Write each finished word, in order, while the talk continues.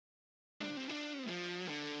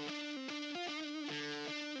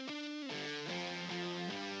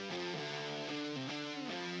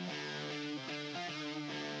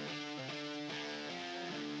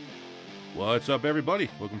What's up, everybody?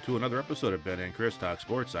 Welcome to another episode of Ben and Chris Talk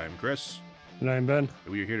Sports. I'm Chris. And I'm Ben.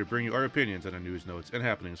 We are here to bring you our opinions on the news, notes, and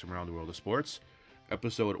happenings from around the world of sports.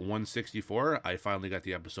 Episode 164. I finally got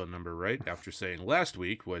the episode number right after saying last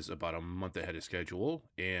week was about a month ahead of schedule,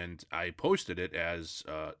 and I posted it as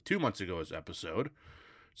 2 months ago's episode.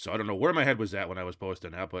 So I don't know where my head was at when I was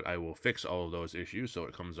posting that, but I will fix all of those issues so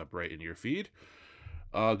it comes up right in your feed.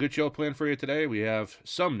 Good show planned for you today. We have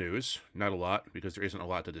some news, not a lot, because there isn't a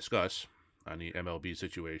lot to discuss on the MLB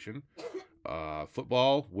situation.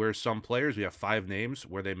 Football, where some players, we have 5 names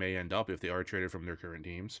where they may end up if they are traded from their current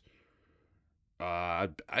teams.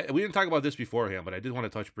 We didn't talk about this beforehand, but I did want to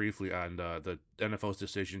touch briefly on the NFL's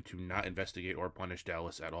decision to not investigate or punish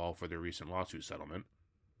Dallas at all for their recent lawsuit settlement.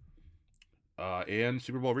 And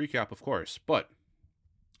Super Bowl recap, of course. But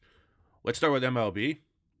let's start with MLB.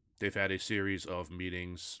 They've had a series of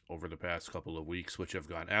meetings over the past couple of weeks, which have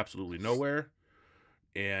gone absolutely nowhere.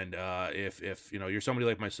 And if you know you're somebody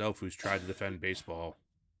like myself who's tried to defend baseball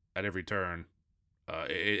at every turn,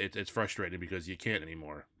 it's frustrating because you can't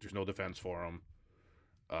anymore. There's no defense for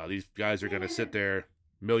them. These guys are going to sit there.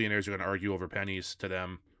 Millionaires are going to argue over pennies to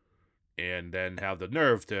them, and then have the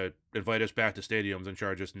nerve to invite us back to stadiums and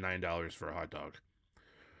charge us $9 for a hot dog.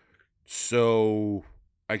 So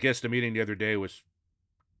I guess the meeting the other day was,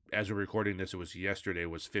 as we're recording this, it was yesterday,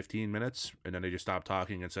 was 15 minutes, and then they just stopped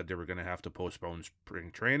talking and said they were going to have to postpone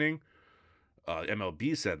spring training.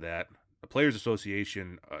 MLB said that. The Players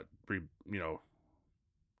Association,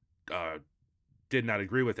 did not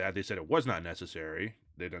agree with that. They said it was not necessary.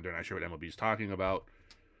 They're not sure what MLB is talking about.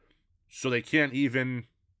 So they can't even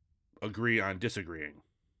agree on disagreeing.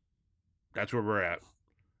 That's where we're at.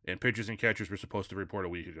 And pitchers and catchers were supposed to report a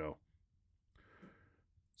week ago.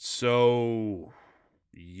 So,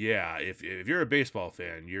 yeah, if you're a baseball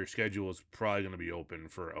fan, your schedule is probably going to be open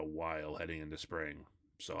for a while heading into spring.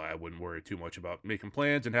 So I wouldn't worry too much about making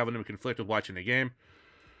plans and having them conflict with watching the game.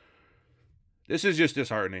 This is just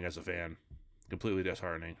disheartening as a fan. Completely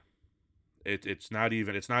disheartening. It's not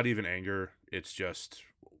even anger. It's just,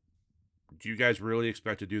 do you guys really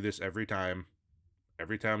expect to do this every time?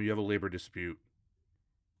 Every time you have a labor dispute,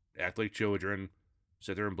 act like children,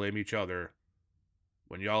 sit there and blame each other,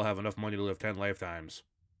 when y'all have enough money to live 10 lifetimes,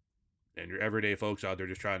 and your everyday folks out there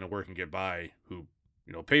just trying to work and get by, who,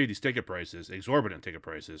 pay these ticket prices, exorbitant ticket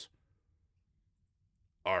prices,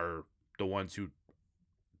 are the ones who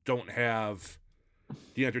don't have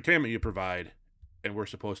the entertainment you provide, and we're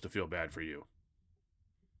supposed to feel bad for you.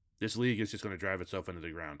 This league is just going to drive itself into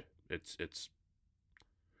the ground. It's.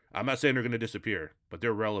 I'm not saying they're going to disappear, but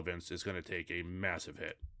their relevance is going to take a massive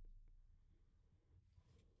hit.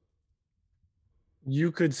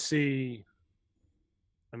 You could see,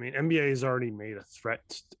 NBA has already made a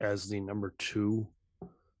threat as the number 2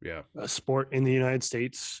 sport in the United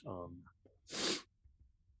States.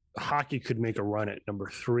 Hockey could make a run at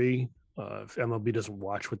number 3 if MLB doesn't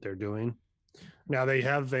watch what they're doing. Now they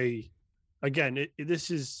have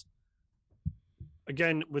this is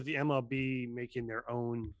with the MLB making their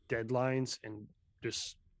own deadlines, and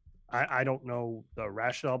just I don't know the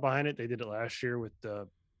rationale behind it. They did it last year with the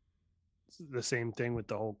same thing with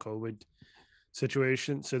the whole COVID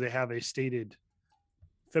situation. So they have a stated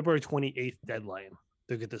February 28th deadline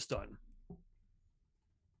to get this done.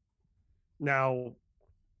 Now,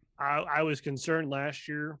 I was concerned last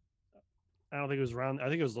year. I don't think it was around. I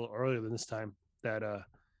think it was a little earlier than this time that,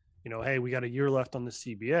 hey, we got a year left on the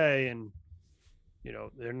CBA, and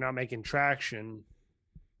they're not making traction.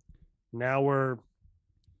 Now we're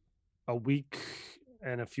a week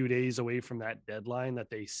and a few days away from that deadline that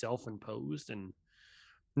they self-imposed, and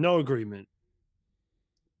no agreement.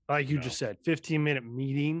 Like you just said, 15-minute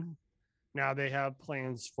meeting. Now they have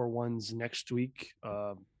plans for ones next week,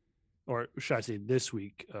 or should I say this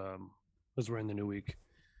week, because we're in the new week.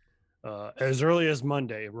 As early as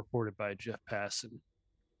Monday, reported by Jeff Passan.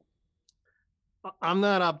 I'm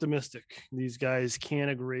not optimistic. These guys can't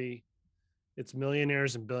agree. It's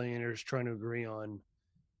millionaires and billionaires trying to agree on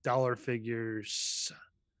dollar figures,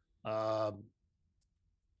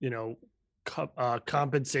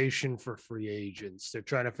 compensation for free agents. They're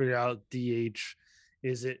trying to figure out DH.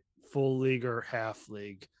 Is it full league or half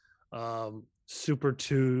league? Super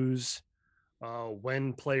twos,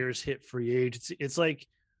 when players hit free agents. It's like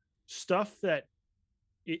stuff that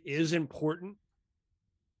it is important,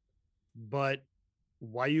 but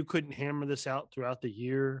why you couldn't hammer this out throughout the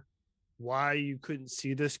year, why you couldn't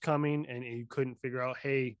see this coming, and you couldn't figure out,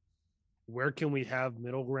 hey, where can we have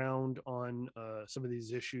middle ground on some of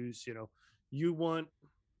these issues? You want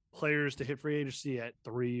players to hit free agency at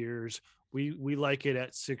 3 years. We like it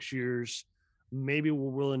at 6 years. Maybe we're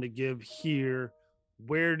willing to give here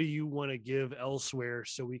where do you want to give elsewhere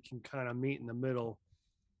so we can kind of meet in the middle?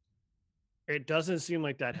 It doesn't seem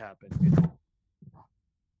like that happened.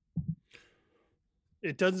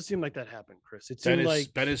 It doesn't seem like that happened, Chris. It seemed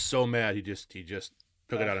like Ben is so mad. He just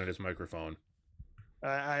took it out on his microphone.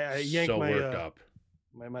 I yanked so my worked up.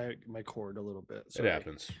 my cord a little bit. Sorry. It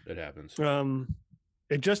happens. It happens.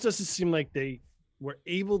 It just doesn't seem like they were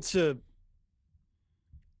able to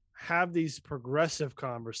have these progressive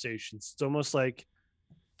conversations. It's almost like,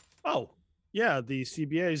 oh yeah, the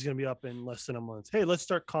CBA is going to be up in less than a month. Hey, let's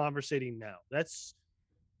start conversating now.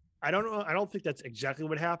 I don't know. I don't think that's exactly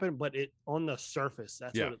what happened, but it on the surface,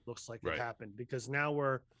 that's what it looks like it happened, because now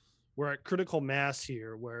we're at critical mass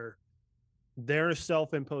here where their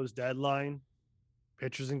self-imposed deadline,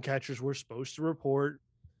 pitchers and catchers were supposed to report.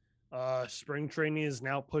 Spring training is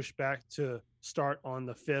now pushed back to start on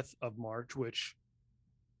the 5th of March, which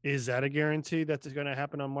is that a guarantee that's going to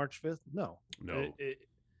happen on March 5th? No.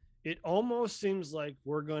 It almost seems like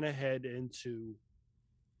we're going to head into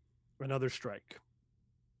another strike.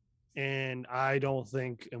 And I don't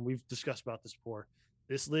think, and we've discussed about this before,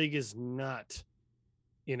 this league is not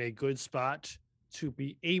in a good spot to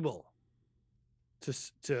be able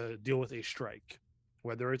to deal with a strike,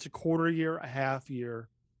 whether it's a quarter year, a half year,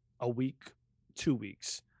 a week, 2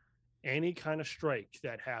 weeks. Any kind of strike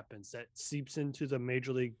that happens that seeps into the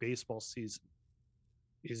Major League Baseball season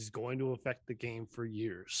is going to affect the game for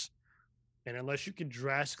years. And unless you can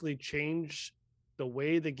drastically change the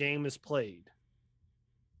way the game is played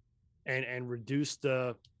and reduce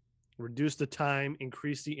the time,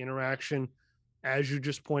 increase the interaction, as you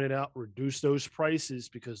just pointed out, reduce those prices,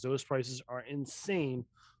 because those prices are insane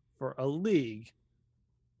for a league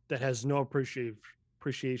that has no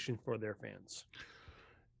appreciation for their fans.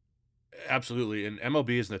 Absolutely. And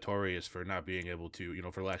MLB is notorious for not being able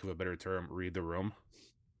to, for lack of a better term, read the room.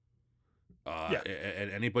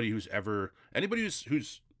 And anybody who's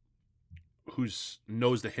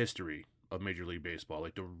knows the history of Major League Baseball,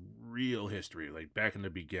 like the real history, like back in the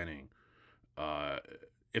beginning.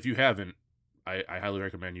 If you haven't, I highly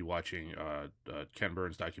recommend you watching Ken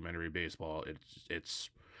Burns' documentary Baseball. It's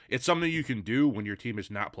something you can do when your team is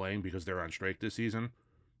not playing because they're on strike this season.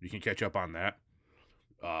 You can catch up on that.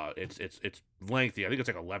 It's lengthy. I think it's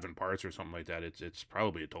like 11 parts or something like that. It's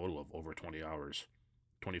probably a total of over 20 hours,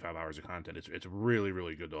 25 hours of content. It's really,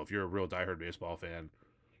 really good though. If you're a real diehard baseball fan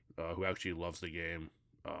who actually loves the game,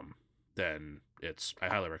 then I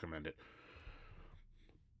highly recommend it.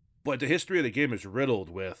 But the history of the game is riddled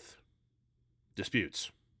with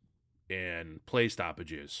disputes and play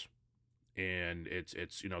stoppages. And it's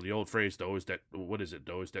the old phrase, those that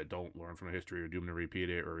don't learn from the history are doomed to repeat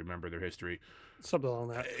it or remember their history. Something along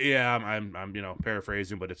that. Yeah, I'm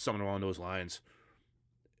paraphrasing, but it's something along those lines.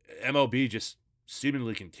 MLB just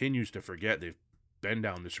seemingly continues to forget they've been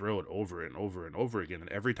down this road over and over and over again,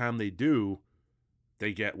 and every time they do,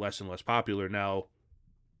 they get less and less popular. Now,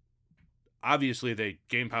 obviously, they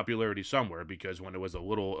gain popularity somewhere, because when it was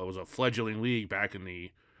a fledgling league back in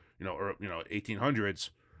the 1800s.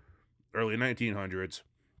 Early 1900s,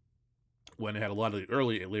 when it had a lot of the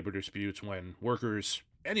early labor disputes, when workers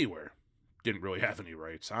anywhere didn't really have any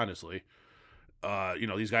rights, honestly.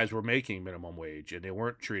 These guys were making minimum wage, and they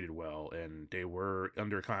weren't treated well, and they were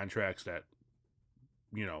under contracts that,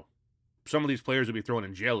 some of these players would be thrown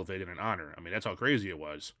in jail if they didn't honor. I mean, that's how crazy it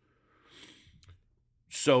was.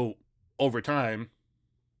 So, over time,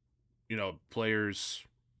 players,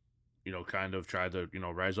 kind of tried to,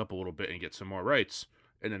 rise up a little bit and get some more rights,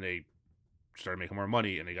 and then they started making more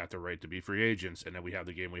money, and they got the right to be free agents, and then we have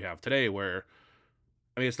the game we have today where,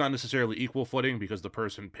 I mean, it's not necessarily equal footing, because the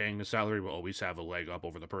person paying the salary will always have a leg up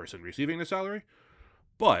over the person receiving the salary,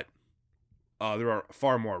 but there are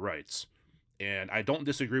far more rights, and I don't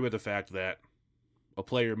disagree with the fact that a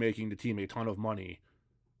player making the team a ton of money,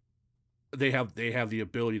 they have the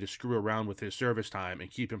ability to screw around with his service time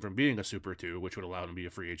and keep him from being a Super 2, which would allow him to be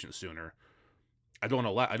a free agent sooner. I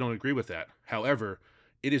don't agree with that. However,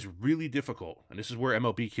 it is really difficult, and this is where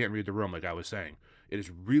MLB can't read the room, like I was saying. It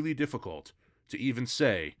is really difficult to even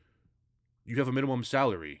say you have a minimum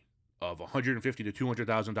salary of $150,000 to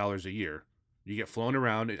 $200,000 a year. You get flown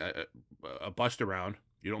around, a bust around.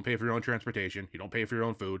 You don't pay for your own transportation. You don't pay for your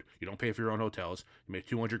own food. You don't pay for your own hotels. You make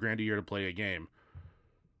 $200,000 a year to play a game.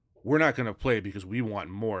 We're not going to play because we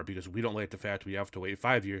want more, because we don't like the fact we have to wait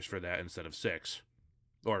 5 years for that instead of 6.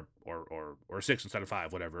 Or 6 instead of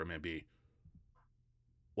 5, whatever it may be.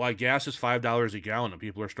 Why gas is $5 a gallon and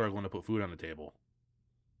people are struggling to put food on the table.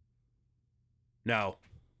 Now,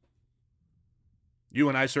 you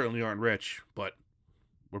and I certainly aren't rich, but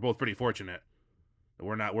we're both pretty fortunate.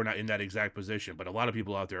 We're not in that exact position, but a lot of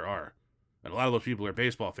people out there are. And a lot of those people are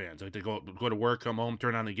baseball fans. Like they go to work, come home,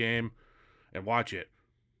 turn on the game, and watch it.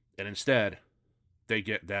 And instead, they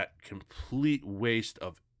get that complete waste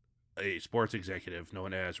of a sports executive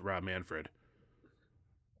known as Rob Manfred.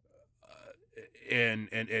 And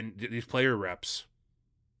these player reps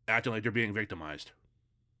acting like they're being victimized.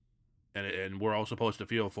 And we're all supposed to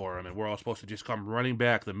feel for them, and we're all supposed to just come running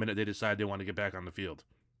back the minute they decide they want to get back on the field.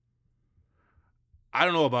 I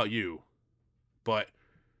don't know about you, but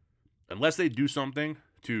unless they do something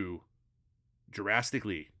to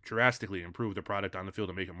drastically improve the product on the field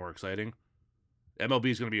and make it more exciting, MLB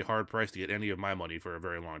is going to be a hard price to get any of my money for a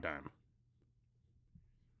very long time.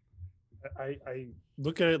 I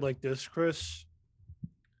look at it like this, Chris,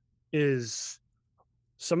 is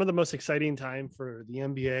some of the most exciting time for the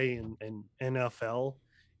NBA and NFL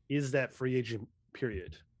is that free agent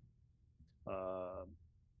period.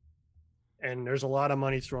 And there's a lot of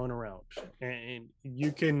money thrown around, and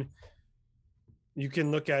you can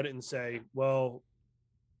look at it and say, well,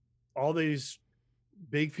 all these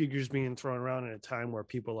big figures being thrown around at a time where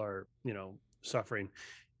people are, suffering.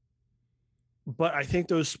 But I think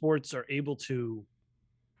those sports are able to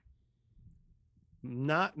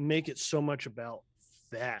not make it so much about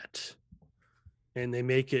that, and they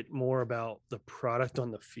make it more about the product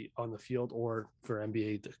on the field, or for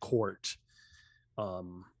NBA, the court.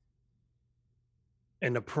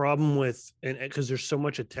 And the problem with, and because there's so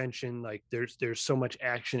much attention, like there's so much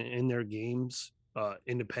action in their games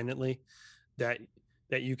independently, that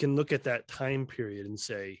you can look at that time period and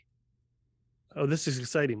say, oh, this is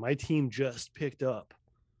exciting. My team just picked up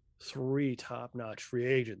 3 top-notch free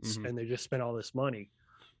agents, and they just spent all this money.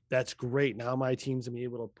 That's great. Now my team's gonna be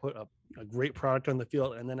able to put up a great product on the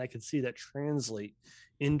field, and then I can see that translate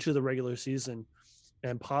into the regular season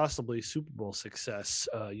and possibly Super Bowl success.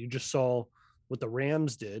 You just saw what the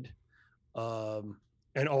Rams did,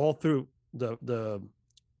 and all through the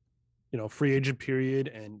free agent period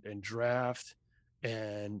and draft,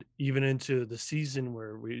 and even into the season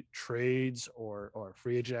where we trades or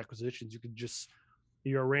free agent acquisitions. You could just,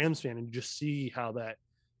 you're a Rams fan, and you just see how that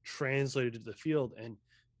translated to the field. And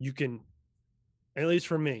you can, at least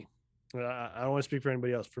for me, I don't want to speak for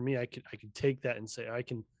anybody else. For me, I could take that and say I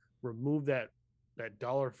can remove that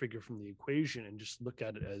dollar figure from the equation and just look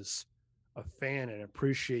at it as a fan and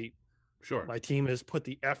appreciate. Sure, my team has put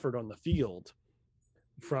the effort on the field,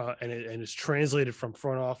 and it's translated from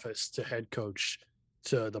front office to head coach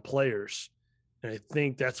to the players. And I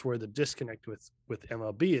think that's where the disconnect with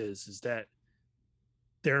MLB is that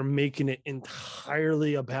they're making it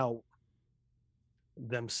entirely about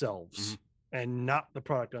themselves and not the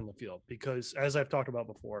product on the field. Because as I've talked about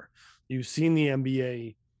before, you've seen the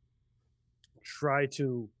NBA try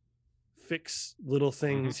to fix little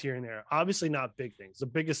things here and there. Obviously not big things. The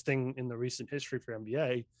biggest thing in the recent history for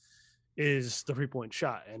NBA is the 3-point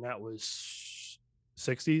shot, and that was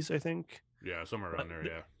 60s, I think. Yeah, somewhere around there.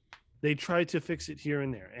 Yeah, they tried to fix it here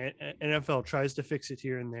and there. NFL tries to fix it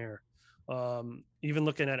here and there. Even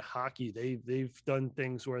looking at hockey, they've done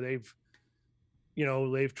things where they've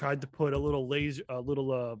tried to put a little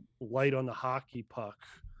light on the hockey puck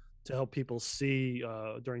to help people see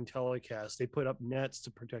during telecast. They put up nets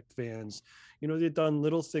to protect fans. They've done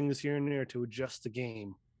little things here and there to adjust the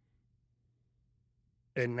game.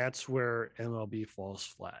 And that's where MLB falls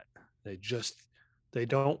flat. They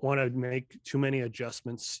don't want to make too many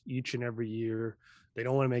adjustments each and every year. They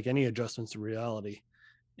don't want to make any adjustments to reality.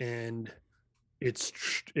 And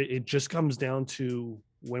it just comes down to,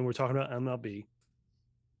 when we're talking about MLB,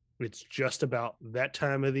 it's just about that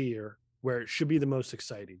time of the year where it should be the most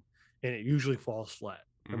exciting, and it usually falls flat.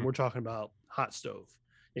 And we're talking about hot stove.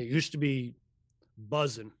 It used to be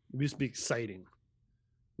buzzing. It used to be exciting.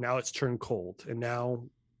 Now it's turned cold. And now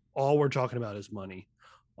all we're talking about is money.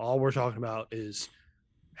 All we're talking about is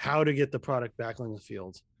how to get the product back on the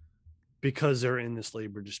field, because they're in this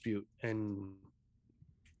labor dispute. And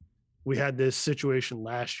we had this situation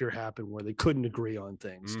last year happen where they couldn't agree on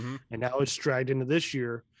things. And now it's dragged into this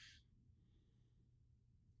year.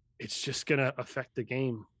 It's just going to affect the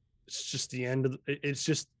game. It's just the end of it's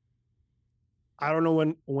just, I don't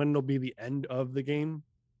know when it'll be the end of the game,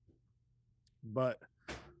 but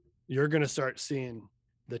you're going to start seeing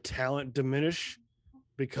the talent diminish,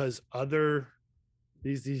 because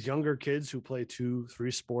these younger kids who play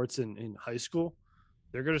 2-3 sports in high school,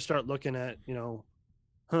 they're going to start looking at,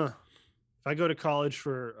 if I go to college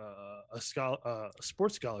for a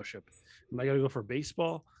sports scholarship, am I going to go for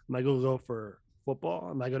baseball? Am I going to go for football?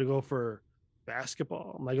 Am I going to go for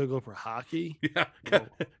basketball? Am I going to go for hockey? Yeah,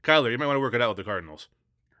 Kyler, you might want to work it out with the Cardinals.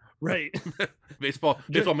 Baseball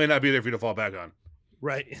may not be there for you to fall back on.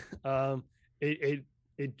 Right. It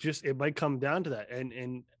it might come down to that.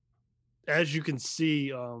 And as you can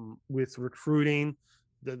see, with recruiting,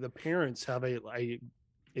 the parents have a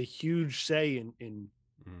huge say in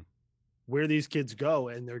where these kids go,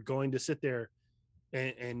 and they're going to sit there,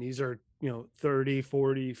 and these are 30,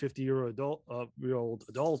 40, 50-year-old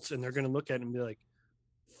adults, and they're going to look at it and be like,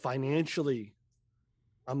 financially,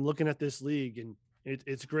 I'm looking at this league, and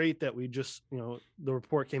it's great that we just, the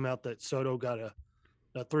report came out that Soto got a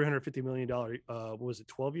 $350 million, what was it,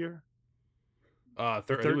 12-year?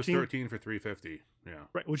 It was 13 for 350. Yeah.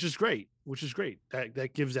 Right, which is great.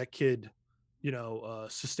 That gives that kid,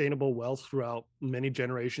 sustainable wealth throughout many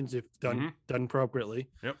generations if done appropriately.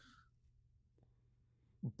 Yep.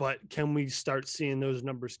 But can we start seeing those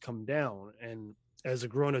numbers come down? And as a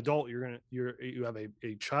grown adult, you have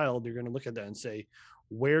a child, you're gonna look at that and say,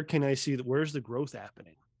 where can I see where's the growth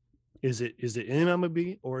happening? Is it in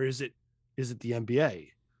MLB, or is it the NBA?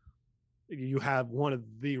 You have one of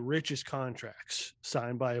the richest contracts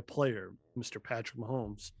signed by a player, Mr. Patrick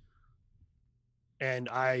Mahomes. And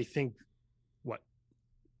I think,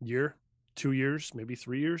 2 years, maybe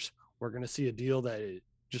 3 years, we're going to see a deal that it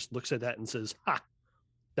just looks at that and says, "Ha,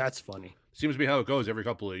 that's funny." Seems to be how it goes every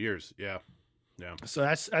couple of years. Yeah. Yeah. So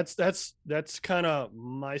that's kind of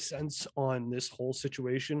my sense on this whole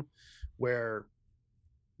situation, where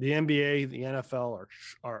the NBA, the NFL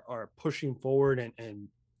are pushing forward and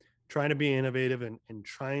trying to be innovative and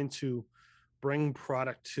trying to bring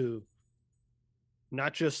product to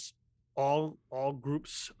not just all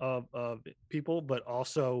groups of people, but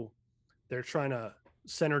also they're trying to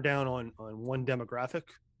center down on one demographic,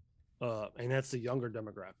 and that's the younger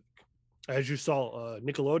demographic. As you saw,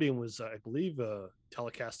 Nickelodeon was, I believe,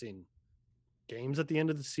 telecasting games at the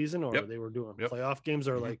end of the season, or they were doing playoff games,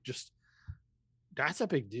 or like just, that's a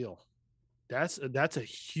big deal. That's a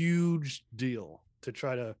huge deal to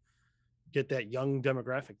try to get that young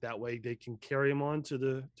demographic. That way they can carry them on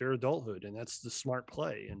to their adulthood, and that's the smart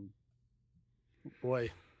play. And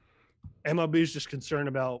boy, MLB is just concerned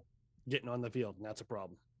about getting on the field, and that's a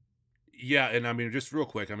problem. Yeah, and I mean, just real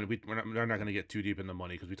quick, I mean, we're not going to get too deep in the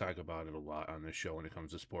money because we talk about it a lot on this show when it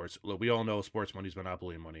comes to sports. Look, we all know sports money is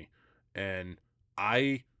monopoly money, and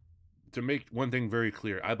to make one thing very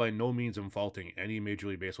clear, I by no means am faulting any Major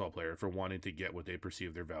League Baseball player for wanting to get what they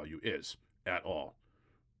perceive their value is at all.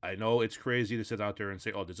 I know it's crazy to sit out there and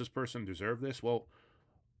say, "Oh, does this person deserve this?" Well,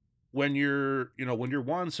 when you're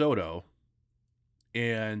Juan Soto,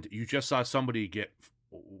 and you just saw somebody get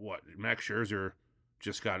Max Scherzer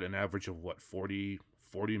just got an average of 40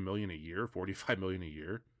 million a year, 45 million a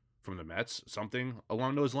year from the Mets, something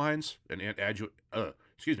along those lines,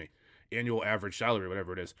 annual average salary,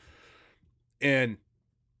 whatever it is. And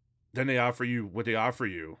then they offer you what they offer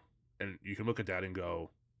you, and you can look at that and go,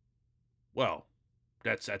 well,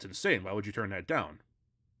 that's insane. Why would you turn that down?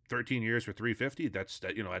 13 years for 350,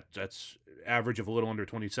 that's average of a little under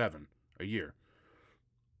 27 a year.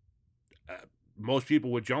 Most people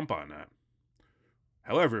would jump on that.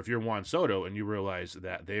 However, if you're Juan Soto and you realize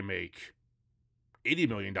that they make $80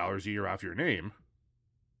 million a year off your name,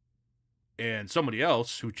 and somebody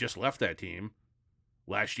else who just left that team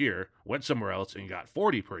last year went somewhere else and got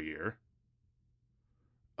 40 per year,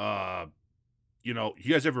 you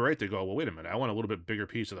guys have a right to go, well, wait a minute, I want a little bit bigger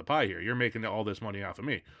piece of the pie here. You're making all this money off of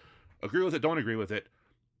me. Agree with it, don't agree with it.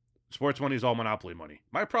 Sports money is all monopoly money.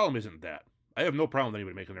 My problem isn't that. I have no problem with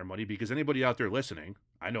anybody making their money, because anybody out there listening,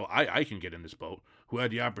 I know I can get in this boat, who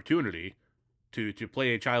had the opportunity to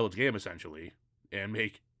play a child's game, essentially, and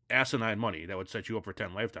make asinine money that would set you up for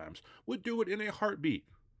 10 lifetimes, would do it in a heartbeat.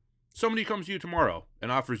 Somebody comes to you tomorrow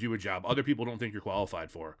and offers you a job other people don't think you're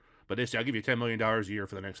qualified for, but they say, I'll give you $10 million a year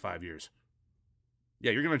for the next 5 years.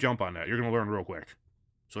 Yeah, you're going to jump on that. You're going to learn real quick.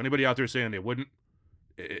 So anybody out there saying they wouldn't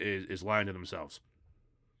is lying to themselves.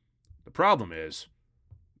 The problem is,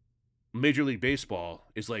 Major League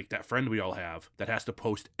Baseball is like that friend we all have that has to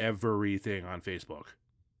post everything on Facebook.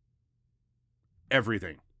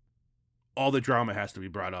 Everything. All the drama has to be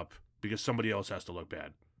brought up because somebody else has to look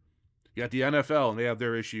bad. You got the NFL, and they have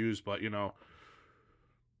their issues, but, and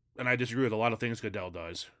I disagree with a lot of things Goodell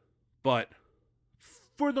does. But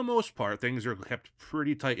for the most part, things are kept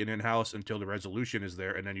pretty tight and in-house until the resolution is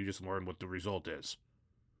there, and then you just learn what the result is.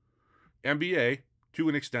 NBA, to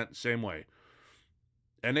an extent, same way.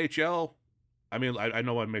 NHL, I mean, I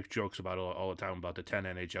know I make jokes about it all the time about the 10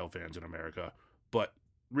 NHL fans in America, but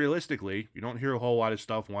realistically, you don't hear a whole lot of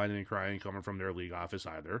stuff whining and crying coming from their league office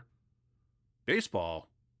either. Baseball,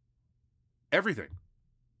 everything.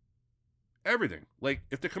 Like,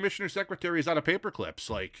 if the commissioner's secretary is out of paper clips,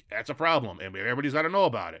 like, that's a problem, and everybody's got to know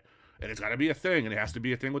about it, and it's got to be a thing, and it has to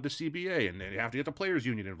be a thing with the CBA, and they have to get the players'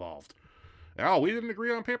 union involved. Oh, we didn't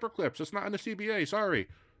agree on paper clips. It's not in the CBA. Sorry.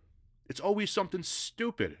 It's always something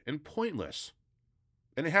stupid and pointless.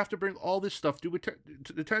 And they have to bring all this stuff to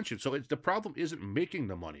attention. So the problem isn't making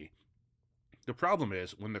the money. The problem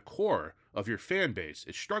is when the core of your fan base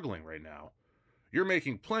is struggling right now. You're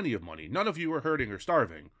making plenty of money. None of you are hurting or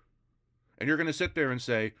starving. And you're going to sit there and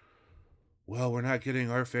say, well, we're not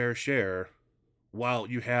getting our fair share, while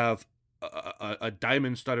you have a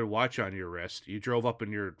diamond-studded watch on your wrist. You drove up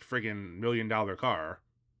in your friggin' $1 million car,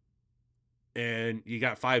 and you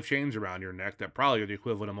got 5 chains around your neck that probably are the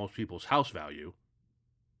equivalent of most people's house value.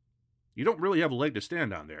 You don't really have a leg to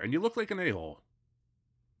stand on there, and you look like an a-hole.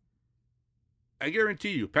 I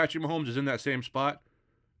guarantee you, Patrick Mahomes is in that same spot.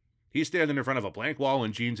 He's standing in front of a blank wall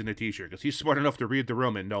in jeans and a t-shirt because he's smart enough to read the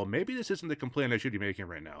room and know maybe this isn't the complaint I should be making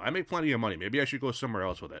right now. I make plenty of money. Maybe I should go somewhere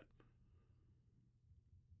else with it.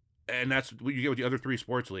 And that's what you get with the other 3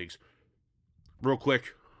 sports leagues. Real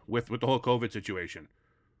quick, with the whole COVID situation.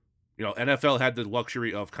 You know, NFL had the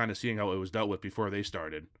luxury of kind of seeing how it was dealt with before they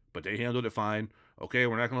started, but they handled it fine. Okay,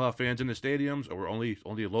 we're not going to allow fans in the stadiums, or we're only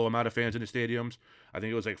a low amount of fans in the stadiums. I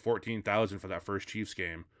think it was like 14,000 for that first Chiefs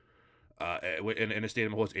game. In a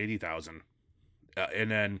stadium that holds 80,000.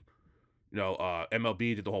 And then,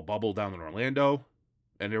 MLB did the whole bubble down in Orlando.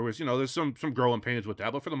 And there was, there's some growing pains with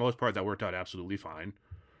that, but for the most part, that worked out absolutely fine.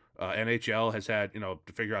 NHL has had, to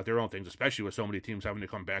figure out their own things, especially with so many teams having to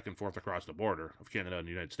come back and forth across the border of Canada and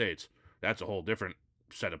the United States. That's a whole different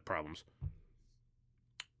set of problems.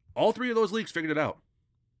 All 3 of those leagues figured it out.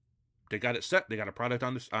 They got it set. They got a product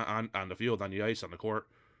on the field, on the ice, on the court.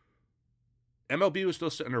 MLB was still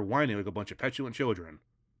sitting there whining like a bunch of petulant children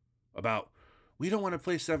about, we don't want to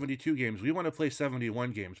play 72 games. We want to play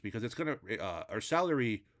 71 games because it's going to, our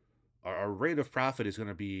salary, our rate of profit is going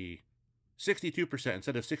to be 62%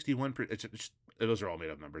 instead of 61%. Those are all made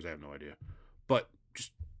up numbers. I have no idea. But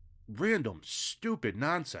just random, stupid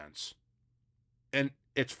nonsense. And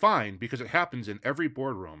it's fine because it happens in every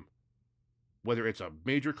boardroom, whether it's a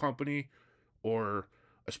major company or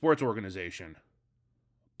a sports organization.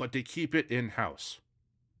 But they keep it in-house.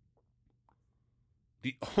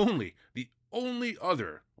 The only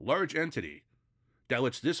other large entity that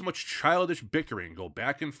lets this much childish bickering go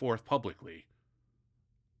back and forth publicly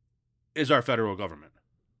is our federal government.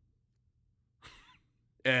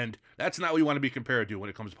 And that's not what you want to be compared to when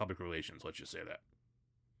it comes to public relations, let's just say that.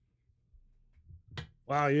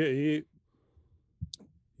 Wow, you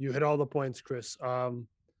hit all the points, Chris.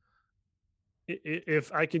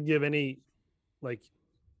 If I could give any, like,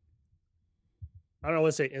 I don't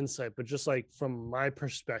want to say insight, but just like from my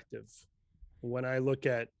perspective, when I look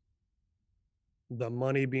at the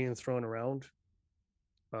money being thrown around,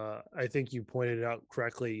 I think you pointed it out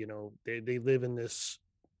correctly. They live in this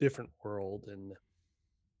different world, and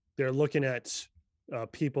they're looking at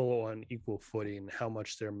people on equal footing, how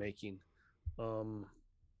much they're making.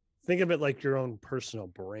 Think of it like your own personal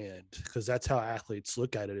brand, because that's how athletes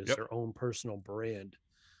look at it, is their own personal brand.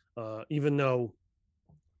 Even though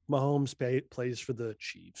Mahomes plays for the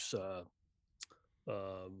Chiefs,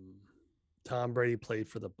 Tom Brady played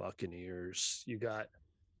for the Buccaneers. You got,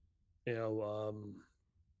 Joel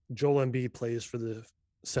Embiid plays for the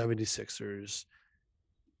 76ers.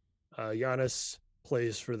 Giannis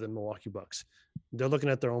plays for the Milwaukee Bucks. They're looking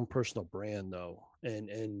at their own personal brand, though,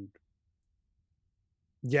 and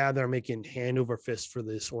yeah, they're making hand over fist for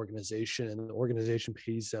this organization, and the organization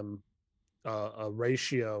pays them a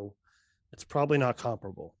ratio that's probably not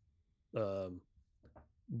comparable.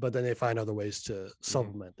 But then they find other ways to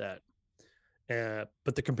supplement that.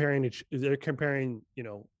 But they're comparing,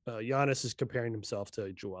 Giannis is comparing himself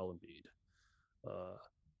to Joel Embiid.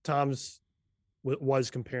 Tom's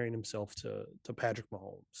was comparing himself to Patrick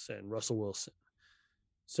Mahomes and Russell Wilson.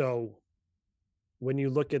 So when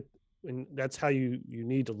you look at, and that's how you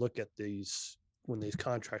need to look at these when these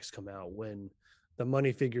contracts come out, when the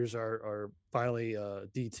money figures are finally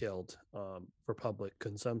detailed for public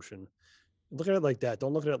consumption. Look at it like that.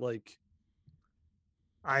 Don't look at it like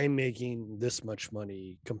I'm making this much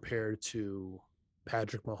money compared to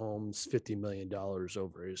Patrick Mahomes' $50 million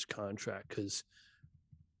over his contract, because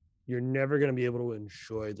you're never going to be able to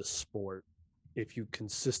enjoy the sport if you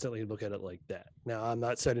consistently look at it like that. Now, I'm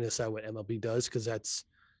not setting aside what MLB does, because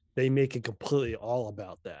they make it completely all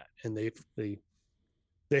about that. And they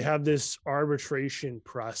have this arbitration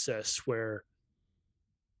process where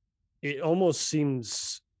it almost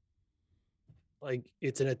seems like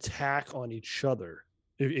it's an attack on each other.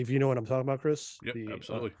 If you know what I'm talking about, Chris. Yep,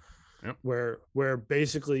 absolutely. Yep. Where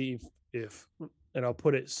basically if and I'll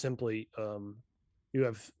put it simply, you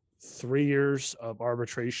have 3 years of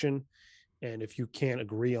arbitration, And if you can't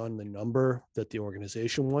agree on the number that the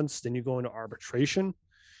organization wants, then you go into arbitration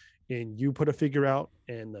and you put a figure out,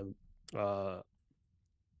 and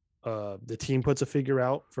the team puts a figure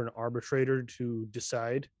out for an arbitrator to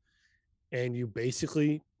decide, and you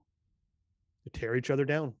basically tear each other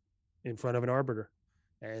down in front of an arbiter,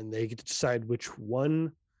 and they get to decide which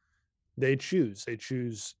one they choose. They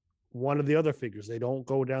choose one of the other figures. They don't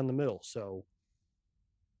go down the middle. So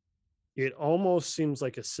it almost seems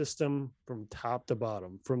like a system from top to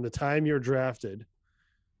bottom, from the time you're drafted,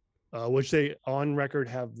 which they on record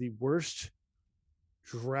have the worst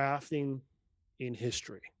drafting in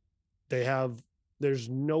history. There's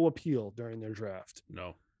no appeal during their draft.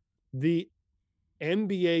 No. The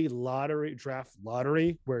NBA draft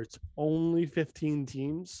lottery, where it's only 15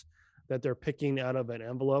 teams that they're picking out of an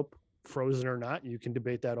envelope, frozen or not, you can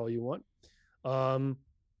debate that all you want,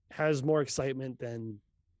 has more excitement than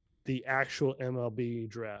the actual MLB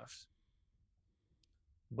draft.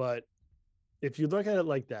 But if you look at it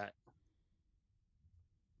like that,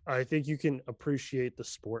 I think you can appreciate the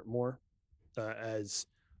sport more as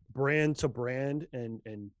brand to brand,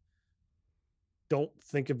 and don't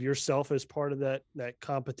think of yourself as part of that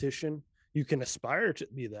competition. You can aspire to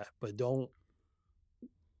be that, but don't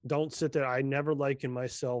sit there. I never liken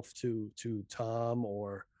myself to Tom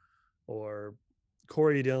or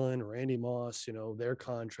Corey Dillon or Randy Moss, their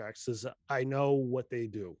contracts, is I know what they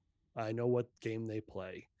do. I know what game they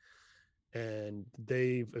play, and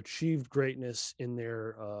they've achieved greatness in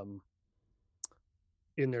their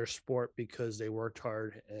sport because they worked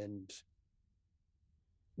hard and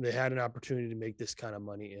they had an opportunity to make this kind of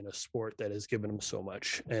money in a sport that has given them so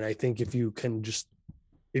much. And I think if you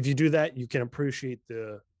do that, you can appreciate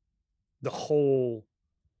the whole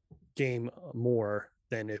game more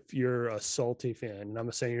than if you're a salty fan. And I'm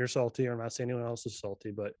not saying you're salty, or I'm not saying anyone else is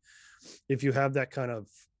salty, but if you have that kind of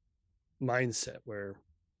mindset where,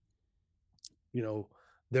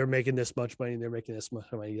 they're making this much money, they're making this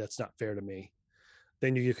much money, that's not fair to me,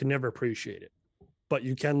 then you can never appreciate it. But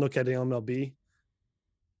you can look at the MLB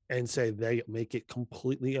and say they make it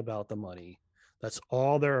completely about the money. That's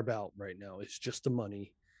all they're about right now. It's just the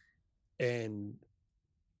money. And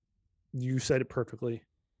you said it perfectly.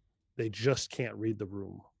 They just can't read the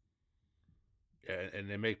room. Yeah, and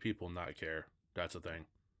they make people not care. That's the thing.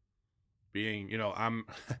 Being, I'm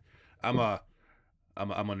a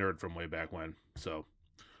nerd from way back when. So,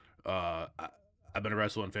 I've been a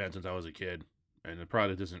wrestling fan since I was a kid, and the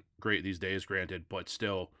product isn't great these days, granted, but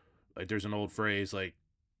still, like, there's an old phrase, like,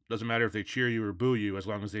 doesn't matter if they cheer you or boo you, as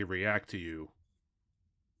long as they react to you.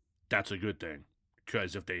 That's a good thing.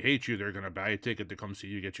 Because if they hate you, they're going to buy a ticket to come see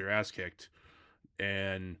you get your ass kicked,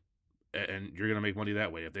 and you're going to make money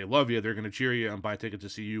that way. If they love you, they're going to cheer you and buy tickets to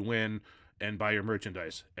see you win and buy your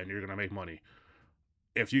merchandise, and you're going to make money.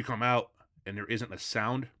 If you come out and there isn't a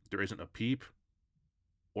sound, there isn't a peep,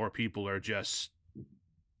 or people are just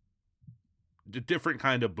the different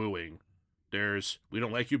kind of booing. There's, we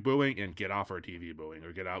don't like you booing, and get off our TV booing,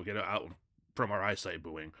 or get out from our eyesight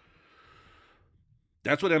booing.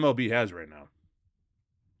 That's what MLB has right now.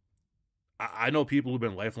 I know people who've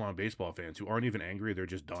been lifelong baseball fans who aren't even angry, they're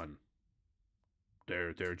just done.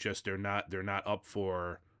 They're not up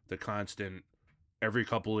for the constant every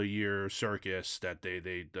couple of year circus that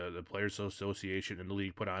the Players Association and the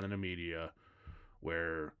league put on in the media,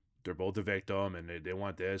 where they're both the victim and they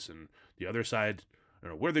want this, and the other side,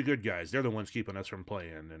 we're the good guys. They're the ones keeping us from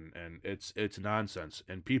playing, and it's nonsense.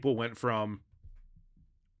 And people went from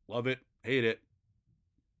love it, hate it,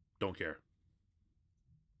 don't care.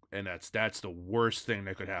 And that's the worst thing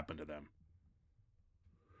that could happen to them.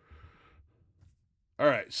 All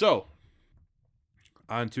right, so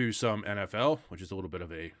on to some NFL, which is a little bit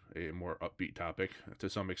of a more upbeat topic to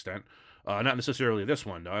some extent. Not necessarily this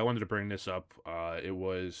one, though. I wanted to bring this up. I think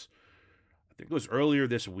it was earlier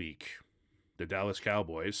this week. The Dallas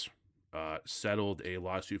Cowboys settled a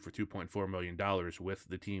lawsuit for $2.4 million with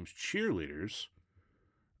the team's cheerleaders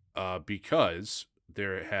because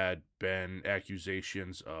there had been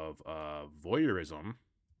accusations of voyeurism.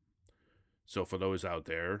 So for those out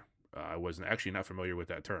there, I wasn't actually not familiar with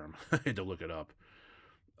that term. I had to look it up.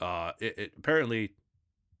 It apparently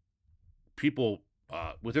people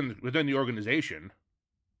within the organization,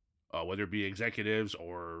 whether it be executives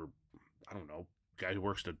or, I don't know, guy who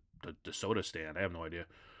works the soda stand, I have no idea,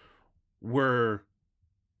 were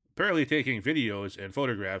apparently taking videos and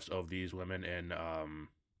photographs of these women in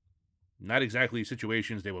not exactly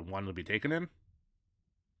situations they would want to be taken in,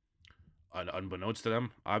 unbeknownst to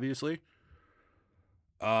them, obviously.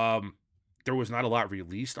 There was not a lot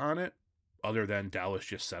released on it, other than Dallas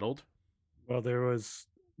just settled. Well, there was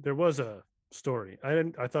story? I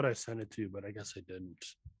didn't. I thought I sent it to you, but I guess I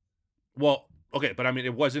didn't. Well, okay, but I mean,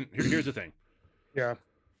 it wasn't. Here's the thing. Yeah.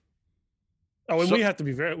 Oh, and So we have to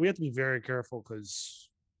be very careful because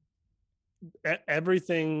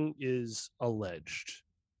everything is alleged.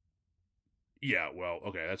 yeah, well,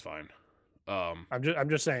 okay, that's fine. I'm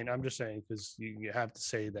just saying because you have to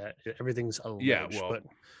say that everything's Yeah, alleged. well,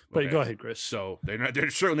 But okay. go ahead, Chris. So they're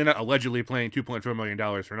certainly not allegedly paying $2.4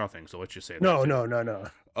 million for nothing. So let's just say that. No, too.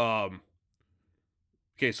 no.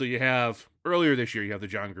 Okay, so you have earlier this year, you have the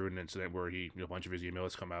John Gruden incident where a bunch of his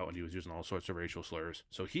emails come out and he was using all sorts of racial slurs.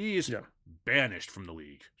 So he's banished from the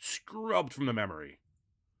league, scrubbed from the memory,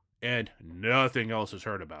 and nothing else is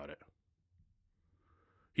heard about it.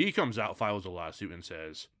 He comes out, files a lawsuit, and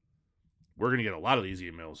says, "We're going to get a lot of these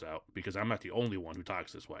emails out because I'm not the only one who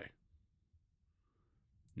talks this way."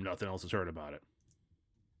 Nothing else is heard about it.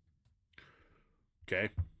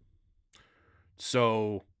 Okay,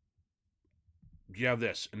 so you have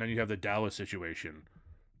this, and then you have the Dallas situation,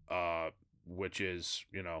 which is,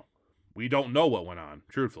 we don't know what went on,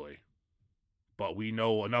 truthfully, but we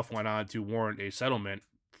know enough went on to warrant a settlement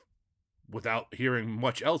without hearing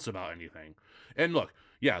much else about anything. And look,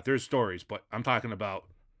 yeah, there's stories, but I'm talking about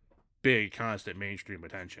big, constant mainstream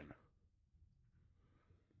attention.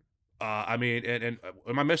 I mean, and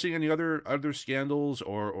am I missing any other scandals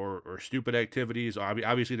or stupid activities?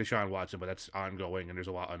 Obviously, Deshaun Watson, but that's ongoing, and there's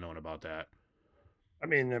a lot unknown about that. I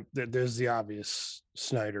mean, there's the obvious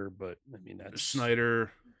Snyder, but I mean that's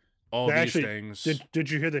Snyder. All these things. Did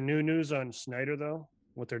you hear the new news on Snyder though?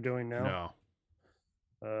 What they're doing now?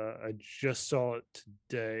 No. I just saw it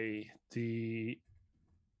today.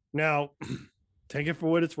 Now, take it for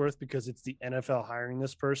what it's worth because it's the NFL hiring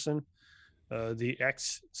this person. The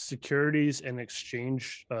ex-Securities and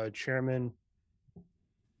Exchange chairman,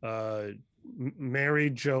 Mary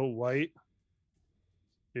Jo White,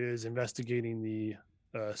 is investigating the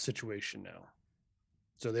situation now.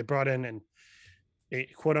 So they brought in a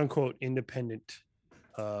quote-unquote independent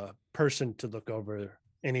person to look over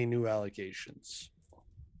any new allegations.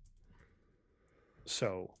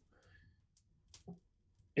 So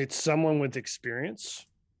it's someone with experience.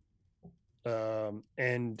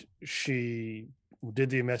 And she did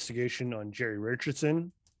the investigation on Jerry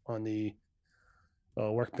Richardson on the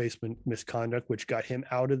workplace misconduct, which got him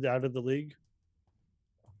out of the league.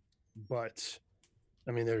 But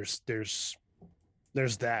I mean, there's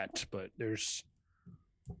that, but there's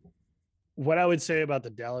what I would say about the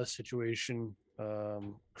Dallas situation,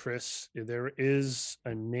 Chris. There is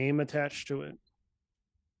a name attached to it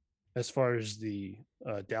as far as the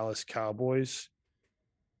Dallas Cowboys.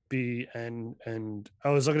 And I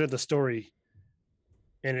was looking at the story,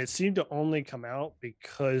 and it seemed to only come out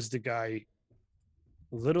because the guy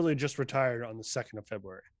literally just retired on the 2nd of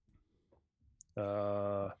February.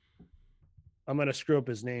 I'm going to screw up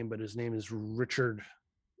his name, but his name is Richard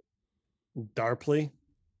Darpley,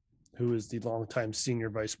 who is the longtime senior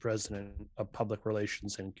vice president of public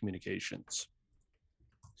relations and communications.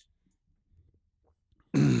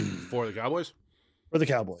 For the Cowboys? For the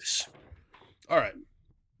Cowboys. All right.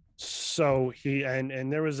 So he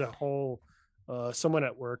and there was a whole someone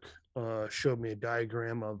at work showed me a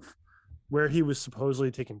diagram of where he was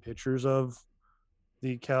supposedly taking pictures of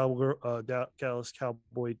the Dallas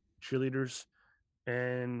Cowboy cheerleaders,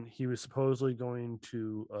 and he was supposedly going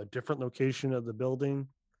to a different location of the building,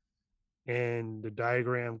 and the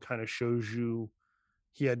diagram kind of shows you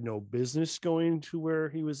he had no business going to where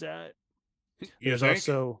he was at. There's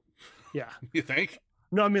also, yeah. You think?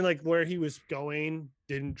 No, I mean like where he was going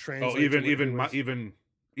didn't translate. Oh,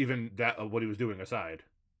 even that what he was doing aside.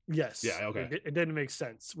 Yes. Yeah. Okay. It didn't make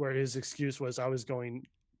sense. Where his excuse was, I was going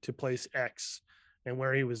to place X, and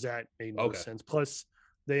where he was at made no sense. Plus,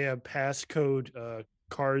 they have passcode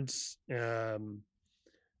cards,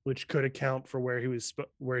 which could account for where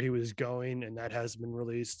he was going, and that has been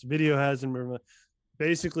released. Video hasn't been.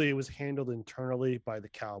 Basically, it was handled internally by the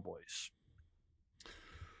Cowboys.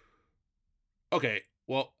 Okay.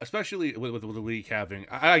 Well, especially with the league having,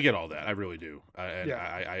 I get all that. I really do.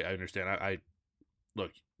 I understand. I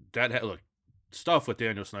look stuff with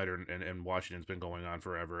Daniel Snyder and Washington's been going on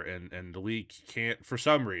forever, and the league can't, for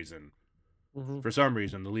some reason,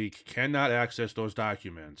 the league cannot access those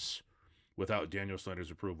documents without Daniel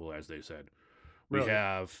Snyder's approval, as they said. We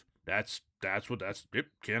have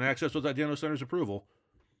can't access without Daniel Snyder's approval.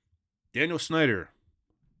 Daniel Snyder,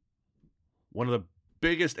 one of the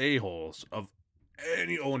biggest a-holes of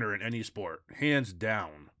any owner in any sport, hands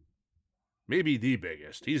down. Maybe the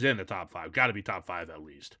biggest. He's in the top 5. Got to be top 5 at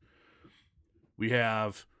least. We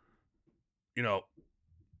have,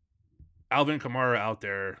 Alvin Kamara out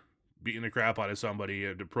there beating the crap out of somebody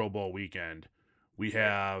at the Pro Bowl weekend. We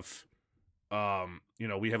have,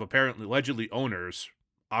 we have apparently allegedly owners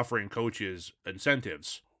offering coaches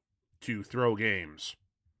incentives to throw games.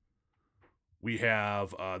 We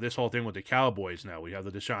have this whole thing with the Cowboys now. We have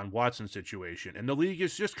the Deshaun Watson situation. And the league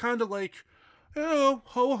is just kind of like,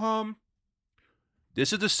 ho-hum.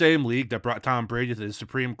 This is the same league that brought Tom Brady to the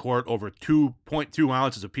Supreme Court over 2.2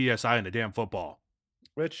 ounces of PSI in the damn football.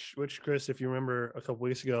 Which, Chris, if you remember a couple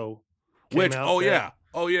weeks ago, Oh yeah.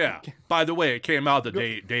 By the way, it came out that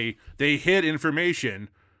they hid information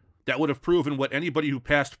that would have proven what anybody who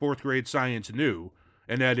passed fourth grade science knew,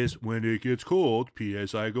 and that is when it gets cold,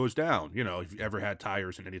 PSI goes down. If you've ever had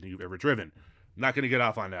tires in anything you've ever driven. I'm not going to get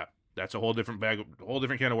off on that. That's a whole different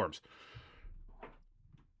can of worms.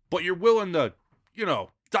 But you're willing to,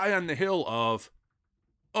 die on the hill of,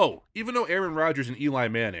 even though Aaron Rodgers and Eli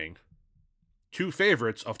Manning, two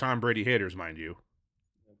favorites of Tom Brady haters, mind you,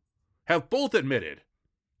 have both admitted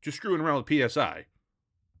to screwing around with PSI,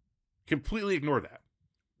 completely ignore that.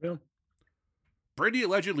 Yeah. Brady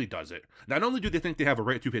allegedly does it. Not only do they think they have a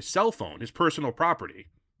right to his cell phone, his personal property,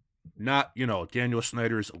 not, Daniel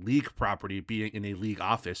Snyder's league property being in a league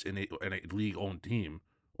office in a league-owned team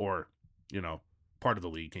or, part of the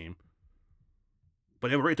league team, but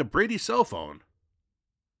they have a right to Brady's cell phone,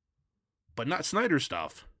 but not Snyder's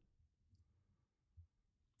stuff.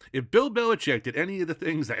 If Bill Belichick did any of the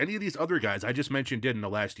things that any of these other guys I just mentioned did in the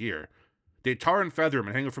last year, they'd tar and feather him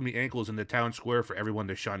and hang him from the ankles in the town square for everyone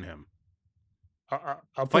to shun him.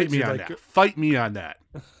 I'll Fight me on that. Fight me on that.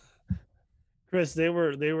 Chris, there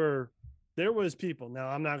was people. Now,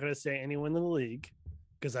 I'm not going to say anyone in the league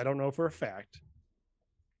because I don't know for a fact,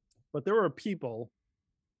 but there were people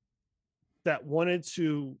that wanted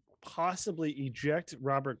to possibly eject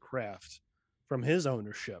Robert Kraft from his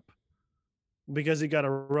ownership because he got a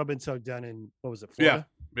rub and tug done in, what was it, Florida?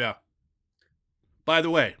 Yeah. By the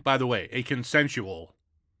way, a consensual,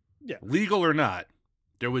 legal or not,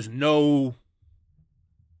 there was no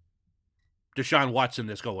Deshaun Watson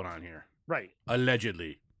that's going on here. Right.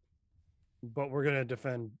 Allegedly. But we're going to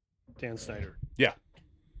defend Dan Snyder. Yeah.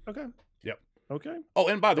 Okay. Yep. Okay. Oh,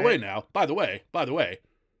 and by the way,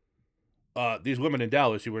 these women in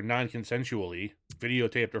Dallas who were non-consensually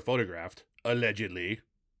videotaped or photographed, allegedly,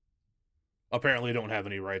 apparently don't have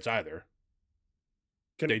any rights either.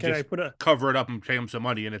 Can I put cover it up and pay them some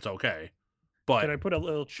money and it's okay. But can I put a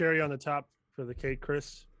little cherry on the top for the cake,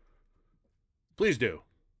 Chris? Please do.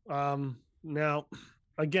 Now,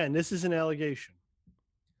 again, this is an allegation.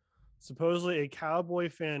 Supposedly, a Cowboy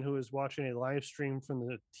fan who was watching a live stream from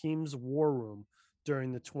the team's war room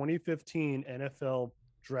during the 2015 NFL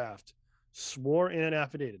draft swore in an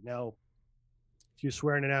affidavit. Now, if you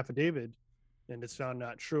swear in an affidavit and it's found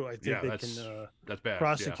not true, I think they can that's bad.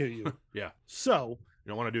 Prosecute you. Yeah. So you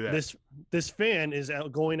don't want to do that. This fan is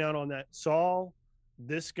going out on that. Saw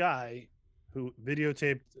this guy who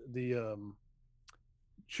videotaped the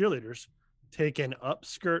cheerleaders take an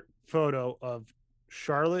upskirt photo of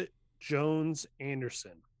Charlotte Jones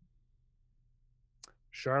Anderson.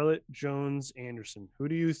 Charlotte Jones Anderson. Who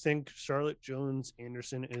do you think Charlotte Jones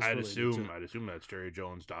Anderson is? I'd assume that's Jerry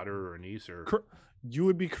Jones' daughter or niece or. You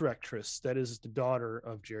would be correct, Chris. That is the daughter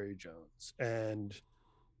of Jerry Jones, and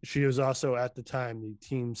she was also at the time the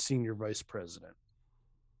team's senior vice president.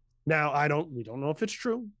 Now we don't know if it's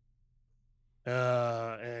true,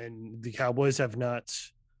 and the Cowboys have not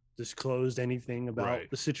disclosed anything about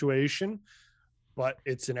the situation, but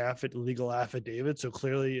it's an legal affidavit, so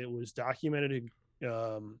clearly it was documented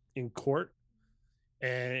in court,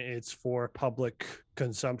 and it's for public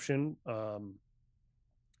consumption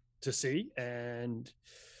to see. And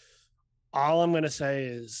all I'm going to say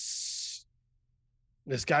is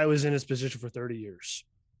this guy was in his position for 30 years,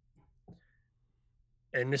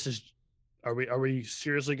 and this is are we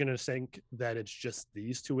seriously going to think that it's just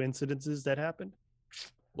these two incidences that happened?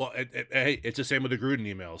 Well, hey, it's the same with the Gruden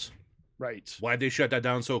emails. Right. Why'd they shut that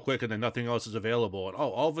down so quick and then nothing else is available? And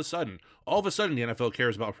all of a sudden the NFL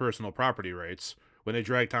cares about personal property rights when they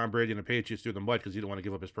drag Tom Brady and the Patriots through the mud because he didn't want to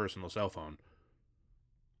give up his personal cell phone.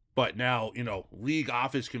 But now, league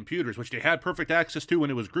office computers, which they had perfect access to when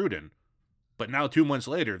it was Gruden, but now 2 months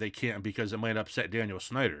later they can't because it might upset Daniel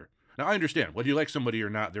Snyder. Now, I understand. Whether you like somebody or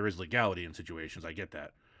not, there is legality in situations. I get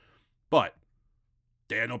that. But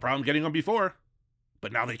they had no problem getting them before.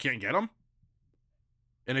 But now they can't get them?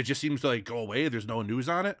 And it just seems to go away. There's no news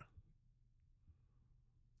on it.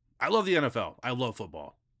 I love the NFL. I love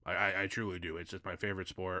football. I truly do. It's just my favorite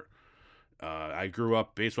sport. I grew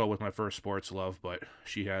up, baseball was my first sports love, but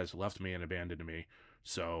she has left me and abandoned me.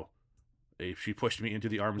 So she pushed me into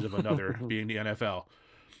the arms of another, being the NFL.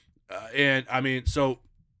 And I mean, so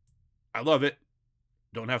I love it.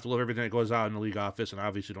 Don't have to love everything that goes on in the league office, and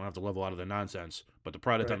obviously don't have to love a lot of the nonsense. But the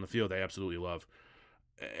product Right. on the field, they absolutely love,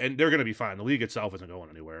 and they're going to be fine. The league itself isn't going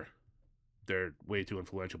anywhere. They're way too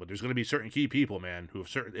influential, but there's going to be certain key people, man, who have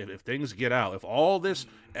certain. If things get out, if all this,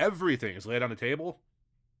 everything is laid on the table,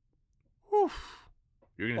 whew,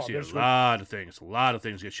 you're going to Well, see there's a lot of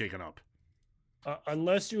things get shaken up.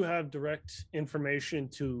 unless you have direct information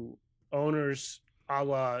to owners, a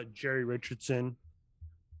la Jerry Richardson,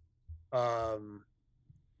 um,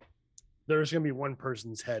 there's going to be one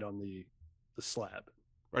person's head on the slab.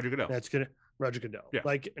 Roger Goodell. That's gonna Roger Goodell. Yeah.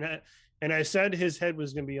 Like, and I said his head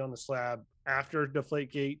was going to be on the slab after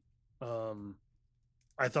Deflategate.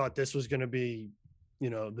 I thought this was going to be,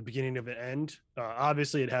 the beginning of an end.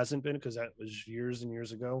 Obviously, it hasn't been, because that was years and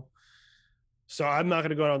years ago. So I'm not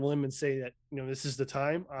going to go out on a limb and say that, this is the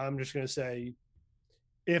time. I'm just going to say,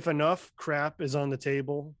 if enough crap is on the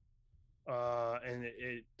table, and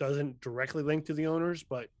it doesn't directly link to the owners,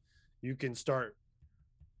 but you can start,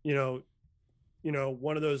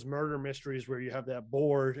 one of those murder mysteries where you have that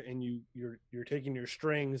board and you're taking your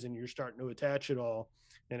strings and you're starting to attach it all,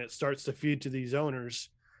 and it starts to feed to these owners.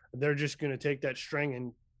 They're just going to take that string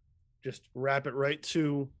and just wrap it right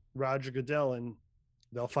to Roger Goodell, and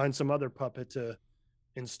they'll find some other puppet to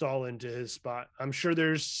install into his spot. I'm sure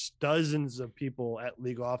there's dozens of people at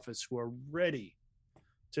league office who are ready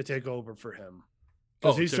to take over for him.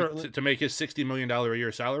 He's certainly to make his $60 million a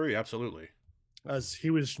year salary. Absolutely. As he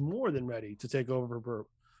was more than ready to take over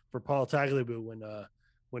for Paul Tagliabue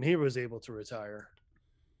when he was able to retire.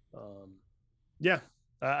 Yeah,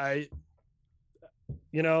 I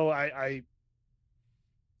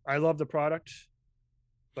love the product,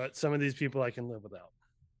 but some of these people I can live without,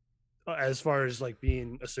 as far as like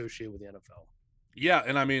being associated with the NFL. Yeah,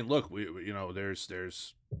 and I mean, look,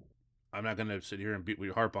 there's I'm not gonna sit here and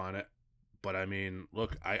harp on it. But I mean,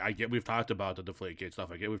 look, I get we've talked about the Deflategate stuff.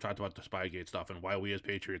 I get we've talked about the Spygate stuff and why we as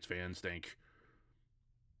Patriots fans think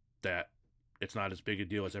that it's not as big a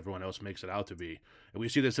deal as everyone else makes it out to be. And we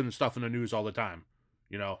see this in the stuff in the news all the time,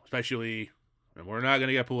 especially, and we're not going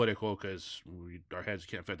to get political because our heads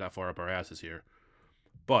can't fit that far up our asses here.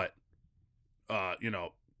 But,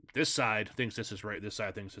 this side thinks this is right, this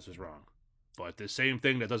side thinks this is wrong. But the same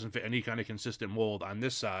thing that doesn't fit any kind of consistent mold on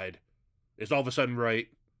this side is all of a sudden right,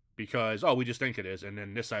 because we just think it is, and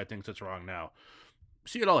then this side thinks it's wrong now.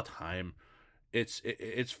 See it all the time. It's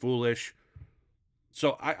foolish.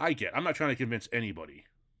 So I'm not trying to convince anybody.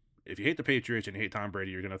 If you hate the Patriots and you hate Tom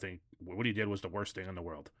Brady, you're gonna think what he did was the worst thing in the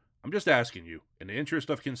world. I'm just asking you, in the interest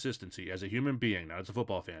of consistency, as a human being, not as a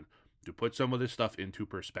football fan, to put some of this stuff into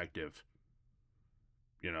perspective.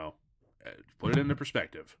 Put it into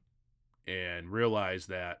perspective, and realize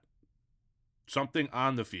that something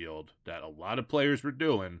on the field that a lot of players were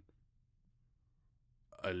doing,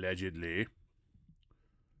 allegedly,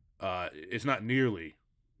 is not nearly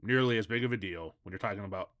as big of a deal when you're talking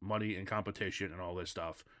about money and competition and all this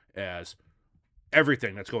stuff as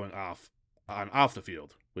everything that's going off the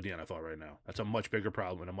field with the NFL right now. That's a much bigger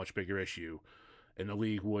problem and a much bigger issue, and the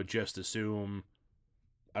league would just assume,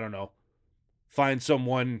 I don't know, find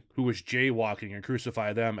someone who was jaywalking and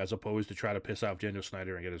crucify them as opposed to try to piss off Daniel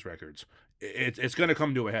Snyder and get his records. It's going to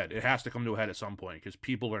come to a head. It has to come to a head at some point because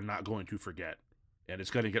people are not going to forget. And it's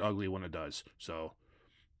going to get ugly when it does. So,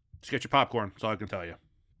 just get your popcorn. That's all I can tell you.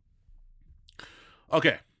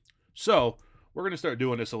 Okay, so we're going to start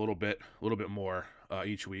doing this a little bit more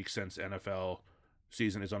each week since NFL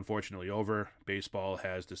season is unfortunately over. Baseball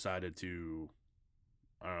has decided to,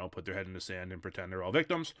 put their head in the sand and pretend they're all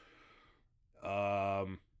victims.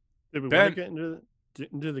 Did we want to get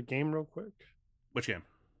into the game real quick? Which game?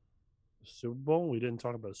 Super Bowl. We didn't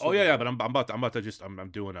talk about. Super Bowl. But I'm about to just I'm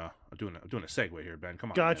doing a segue here, Ben.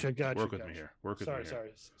 Come on. Gotcha. Work with me here. Sorry.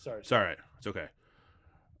 It's all right. It's okay.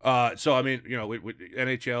 So I mean, with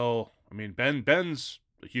NHL. I mean, Ben's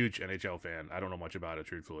a huge NHL fan. I don't know much about it,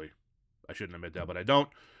 truthfully. I shouldn't admit that, but I don't.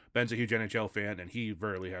 Ben's a huge NHL fan, and he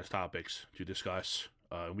rarely has topics to discuss.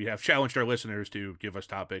 We have challenged our listeners to give us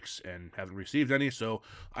topics and haven't received any, so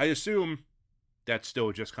I assume that's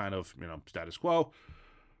still just kind of, status quo.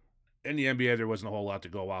 In the NBA, there wasn't a whole lot to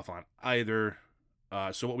go off on either.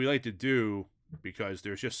 So what we like to do, because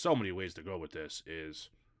there's just so many ways to go with this, is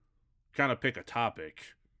kind of pick a topic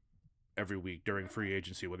every week during free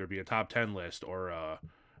agency, whether it be a top 10 list or a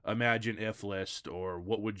imagine if list, or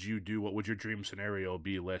what would you do, what would your dream scenario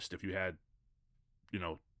be list if you had,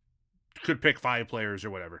 could pick 5 players or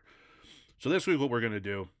whatever. So this week what we're going to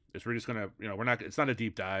do is we're just going to, it's not a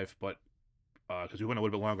deep dive, but because we went a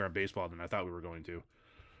little bit longer on baseball than I thought we were going to.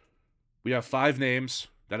 We have 5 names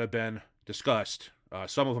that have been discussed,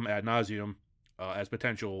 some of them ad nauseum, as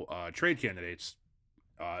potential trade candidates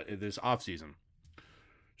this offseason.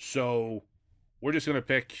 So we're just going to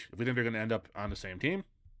pick if we think they're going to end up on the same team.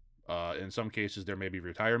 In some cases, there may be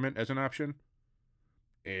retirement as an option,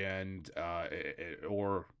 and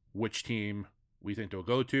or which team we think they'll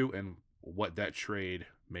go to and what that trade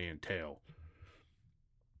may entail.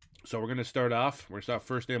 So we're going to start off. We're going to start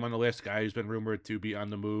first name on the list, guy who's been rumored to be on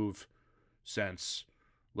the move since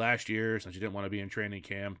last year, since he didn't want to be in training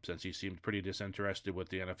camp, since he seemed pretty disinterested with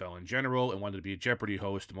the NFL in general and wanted to be a Jeopardy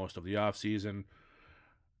host most of the offseason.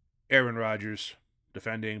 Aaron Rodgers,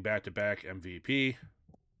 defending back-to-back MVP.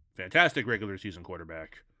 Fantastic regular season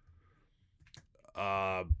quarterback.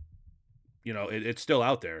 It's still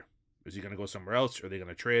out there. Is he going to go somewhere else? Are they going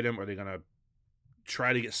to trade him? Are they going to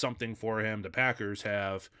try to get something for him? The Packers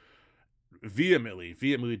have vehemently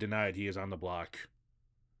denied he is on the block.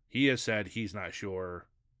 He has said he's not sure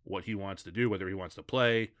what he wants to do, whether he wants to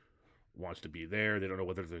play, wants to be there. They don't know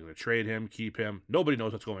whether they're going to trade him, keep him. Nobody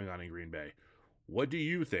knows what's going on in Green Bay. What do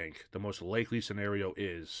you think the most likely scenario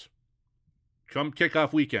is? Come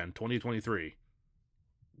kickoff weekend, 2023.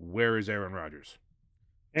 Where is Aaron Rodgers?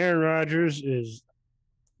 Aaron Rodgers is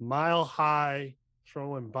mile high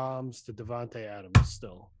throwing bombs to Davante Adams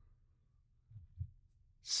still.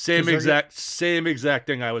 Same exact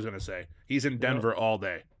thing I was going to say. He's in Denver all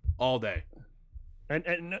day.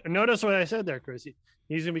 And notice what I said there, Chris.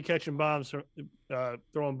 He's going to be catching bombs,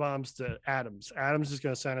 throwing bombs to Adams. Adams is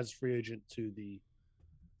going to sign as a free agent to the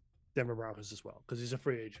Denver Broncos as well because he's a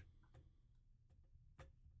free agent.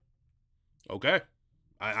 Okay.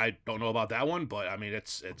 I don't know about that one, but I mean,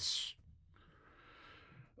 it's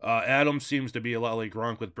Adams seems to be a lot like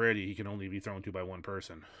Gronk with Brady. He can only be thrown to by one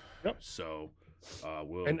person. Yep. So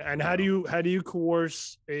how do you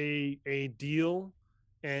coerce a deal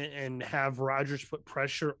and have Rodgers put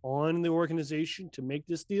pressure on the organization to make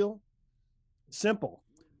this deal? Simple.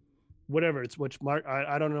 Whatever it's which Mark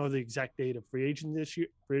I don't know the exact date of free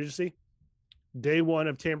agency. Day one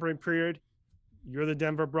of tampering period. You're the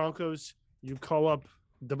Denver Broncos. You call up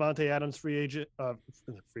Davante Adams free agent.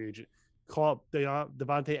 Call up the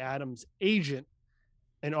Davante Adams agent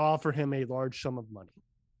and offer him a large sum of money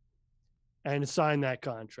and sign that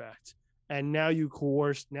contract. And now you've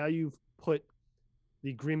put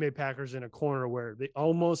the Green Bay Packers in a corner where they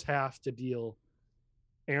almost have to deal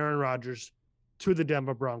Aaron Rodgers to the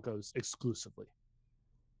Denver Broncos exclusively.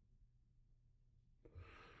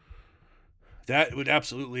 That would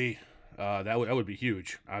absolutely that would be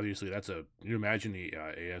huge. Obviously, you imagine the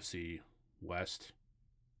AFC West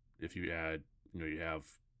if you add, you have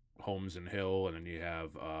Holmes and Hill, and then you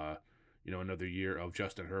have another year of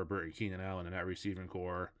Justin Herbert and Keenan Allen in that receiving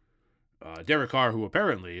core. Derek Carr, who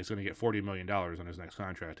apparently is going to get $40 million on his next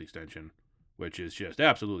contract extension, which is just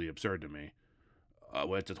absolutely absurd to me.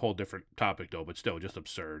 Well, it's a whole different topic, though, but still just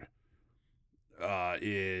absurd.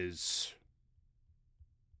 Is,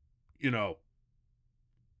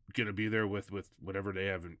 going to be there with whatever they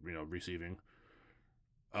have, receiving.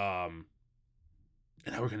 And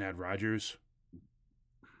now we're going to add Rodgers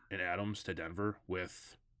and Adams to Denver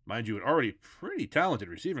with, mind you, an already pretty talented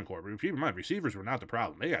receiving corps. But keep in mind, receivers were not the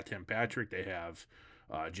problem. They got Tim Patrick. They have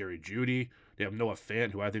Jerry Jeudy. They have Noah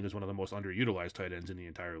Fant, who I think is one of the most underutilized tight ends in the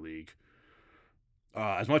entire league.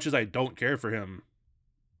 As much as I don't care for him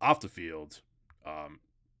off the field,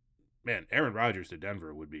 Aaron Rodgers to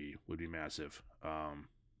Denver would be massive.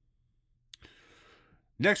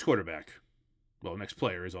 Next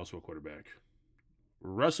player is also a quarterback.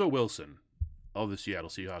 Russell Wilson of the Seattle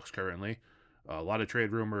Seahawks currently. A lot of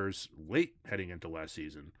trade rumors late heading into last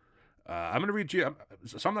season. I'm going to read you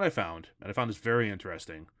something that I found, and I found this very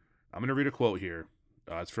interesting. I'm going to read a quote here.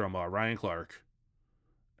 It's from Ryan Clark,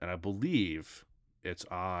 and I believe it's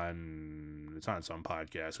on some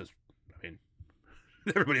podcast. Because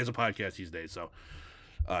everybody has a podcast these days. So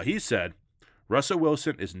he said, "Russell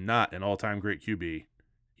Wilson is not an all-time great QB.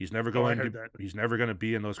 He's never going to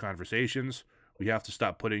be in those conversations. We have to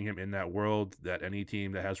stop putting him in that world that any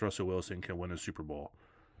team that has Russell Wilson can win a Super Bowl."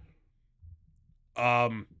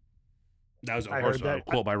 That was, of course, a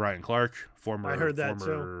quote by Ryan Clark, former.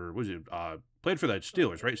 Was it played for the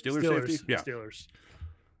Steelers, right? Steelers safety, yeah. Steelers.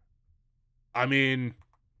 I mean,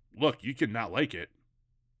 look, you can not like it,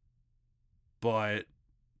 but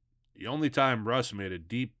the only time Russ made a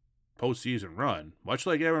deep postseason run, much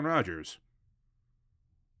like Aaron Rodgers,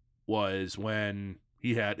 was when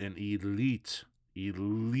he had an elite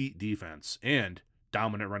defense and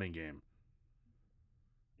dominant running game.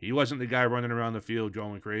 He wasn't the guy running around the field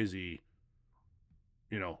going crazy,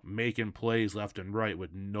 making plays left and right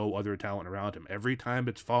with no other talent around him. Every time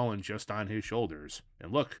it's fallen just on his shoulders.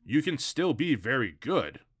 And look, you can still be very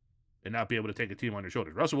good and not be able to take a team on your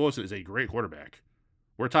shoulders. Russell Wilson is a great quarterback.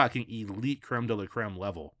 We're talking elite creme de la creme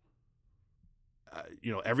level.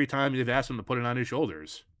 Every time they've asked him to put it on his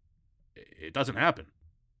shoulders, it doesn't happen.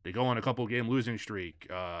 They go on a couple game losing streak.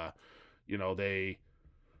 They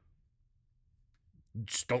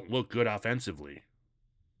just don't look good offensively.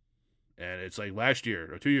 And it's like last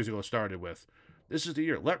year or 2 years ago started with, this is the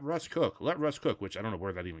year. Let Russ cook, which I don't know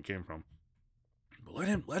where that even came from. But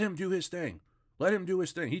let him do his thing. Let him do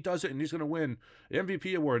his thing. He does it, and he's going to win the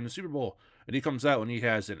MVP award in the Super Bowl. And he comes out and he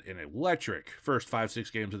has an electric first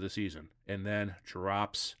 5-6 games of the season, and then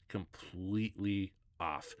drops completely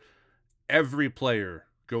off. Every player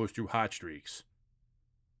goes through hot streaks,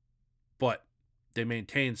 but they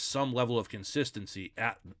maintain some level of consistency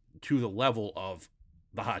to the level of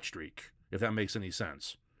the hot streak, if that makes any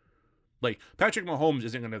sense. Like, Patrick Mahomes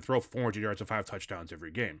isn't going to throw 400 yards and 5 touchdowns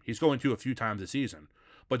every game. He's going to a few times a season.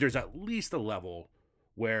 But there's at least a level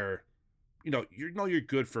where, you're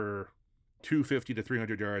good for 250 to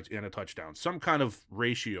 300 yards and a touchdown. Some kind of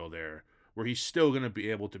ratio there where he's still going to be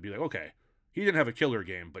able to be like, okay, he didn't have a killer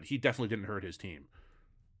game, but he definitely didn't hurt his team.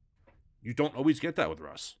 You don't always get that with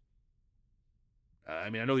Russ. I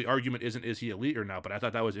know the argument isn't is he elite or not, but I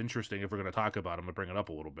thought that was interesting if we're going to talk about him and bring it up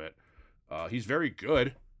a little bit. He's very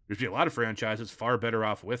good. There's be a lot of franchises far better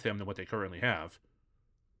off with him than what they currently have.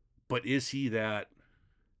 But is he that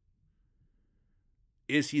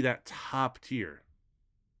top tier?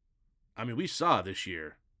 We saw this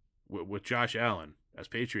year with Josh Allen as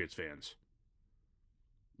Patriots fans.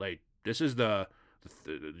 Like, this is the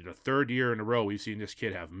third year in a row we've seen this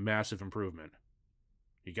kid have massive improvement.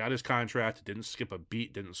 He got his contract, didn't skip a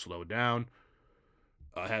beat, didn't slow down.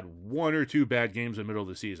 Had 1 or 2 bad games in the middle of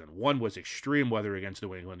the season. One was extreme weather against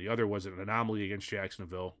New England. The other was an anomaly against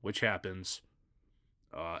Jacksonville, which happens.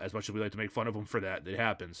 As much as we like to make fun of him for that, it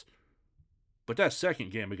happens. But that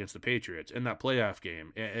second game against the Patriots and that playoff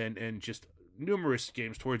game and just numerous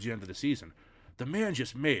games towards the end of the season, the man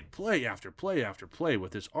just made play after play after play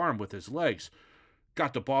with his arm, with his legs,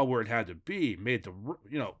 got the ball where it had to be,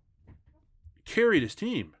 carried his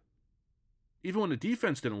team. Even when the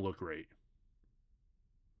defense didn't look great.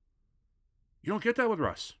 You don't get that with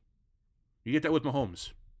Russ. You get that with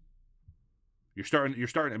Mahomes. You're starting.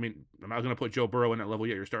 I'm not going to put Joe Burrow in that level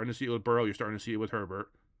yet. You're starting to see it with Burrow. You're starting to see it with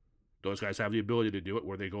Herbert. Those guys have the ability to do it.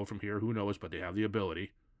 Where they go from here, who knows? But they have the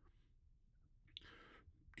ability.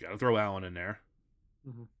 You got to throw Allen in there.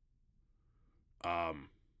 Mm-hmm.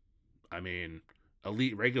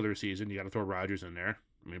 Elite regular season, you got to throw Rodgers in there.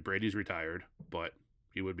 Brady's retired, but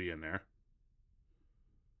he would be in there.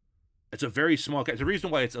 It's a very small. It's the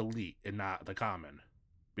reason why it's elite and not the common,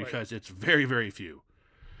 because It's very, very few.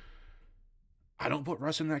 I don't put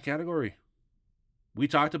Russ in that category. We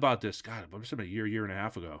talked about this, God, it must have been a year and a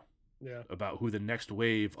half ago. Yeah. About who the next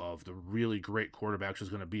wave of the really great quarterbacks was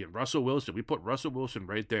going to be. And Russell Wilson, we put Russell Wilson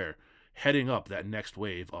right there, heading up that next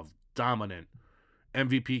wave of dominant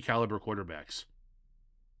MVP caliber quarterbacks.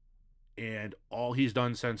 And all he's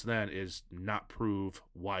done since then is not prove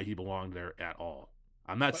why he belonged there at all.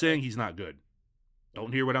 I'm not saying he's not good.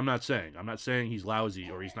 Don't hear what I'm not saying. I'm not saying he's lousy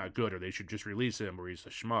or he's not good or they should just release him or he's a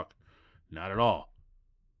schmuck. Not at all.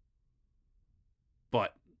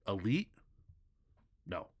 But elite?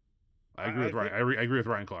 No. I agree with Ryan. I agree with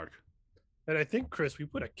Ryan Clark. And I think, Chris, we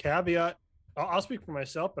put a caveat. I'll speak for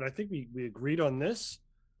myself, but I think we agreed on this,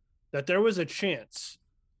 that there was a chance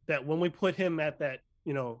that when we put him at that,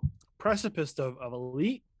 precipice of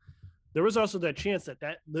elite, there was also that chance that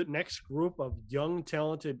the next group of young,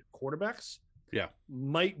 talented quarterbacks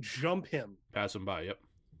might jump him. Pass him by, yep.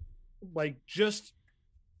 Like, just,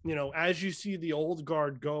 as you see the old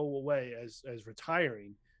guard go away as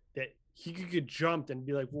retiring, that he could get jumped and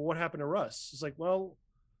be like, well, what happened to Russ? It's like, well,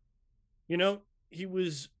 he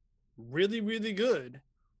was really, really good.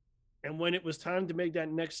 And when it was time to make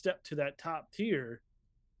that next step to that top tier,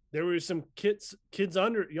 there were some kids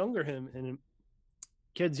younger than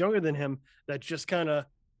him that just kind of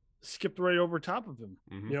skipped right over top of him.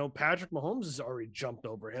 Mm-hmm. Patrick Mahomes has already jumped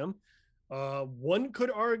over him. One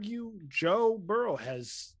could argue Joe Burrow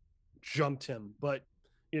has jumped him, but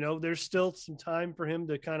there's still some time for him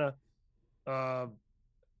to kind of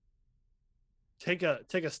take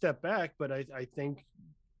a step back. But I think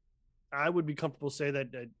I would be comfortable to say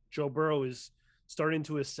that Joe Burrow is starting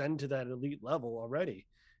to ascend to that elite level already.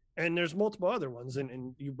 And there's multiple other ones.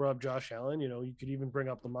 And you brought up Josh Allen. You could even bring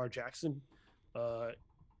up Lamar Jackson.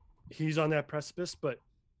 He's on that precipice. But,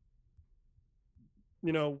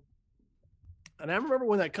 and I remember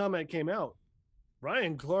when that comment came out,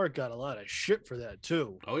 Ryan Clark got a lot of shit for that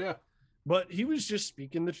too. Oh, yeah. But he was just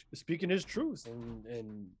speaking his truth.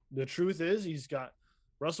 And the truth is he's got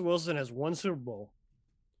Russell Wilson has one Super Bowl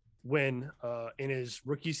win in his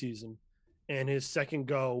rookie season, and his second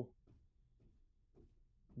go,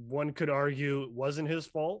 one could argue it wasn't his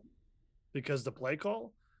fault because the play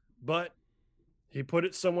call, but he put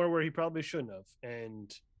it somewhere where he probably shouldn't have.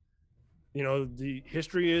 And, you know, the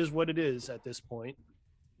history is what it is at this point.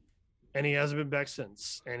 And he hasn't been back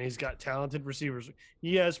since. And he's got talented receivers.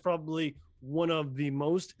 He has probably one of the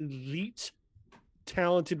most elite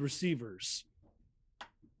talented receivers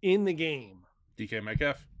in the game. DK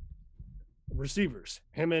Metcalf? Receivers.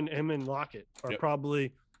 Him and Lockett are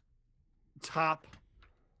probably top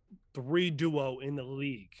 3 duo in the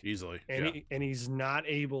league. Easily. And he's not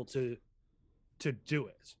able to do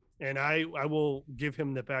it. And I will give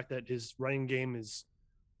him the fact that his running game is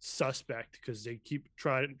suspect because they keep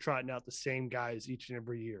trotting out the same guys each and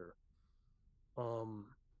every year. So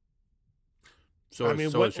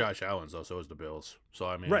is Josh Allen's though. So is the Bills. So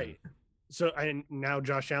I mean, right. So and now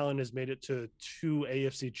Josh Allen has made it to 2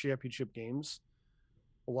 AFC Championship games,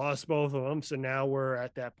 lost both of them. So now we're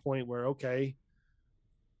at that point where okay,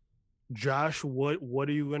 Josh, what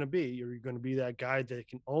are you going to be? Are you going to be that guy that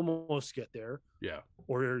can almost get there? Yeah.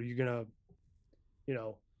 Or are you going to, you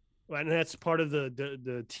know, and that's part of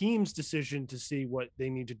the team's decision to see what they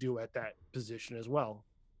need to do at that position as well.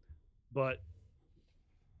 But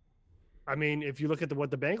I mean, if you look at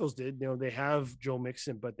what the Bengals did, you know, they have Joe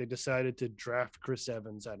Mixon, but they decided to draft Chris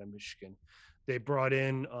Evans out of Michigan. They brought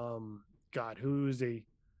in who is the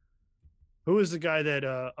guy that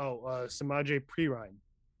Samaje Perine,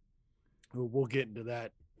 who we'll get into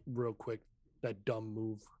that real quick, that dumb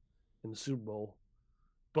move in the Super Bowl.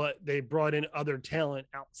 But they brought in other talent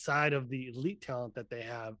outside of the elite talent that they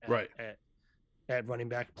have at running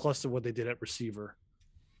back, plus what they did at receiver.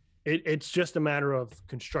 It's just a matter of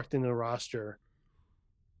constructing the roster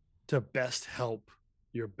to best help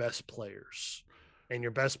your best players. And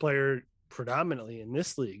your best player predominantly in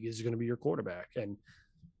this league is going to be your quarterback. And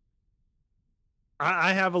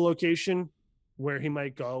I have a location where he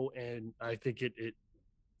might go, and I think it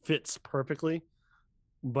fits perfectly.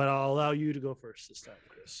 But I'll allow you to go first this time,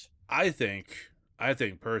 Chris. I think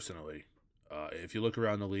personally, if you look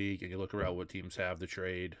around the league and you look around what teams have to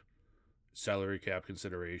trade, salary cap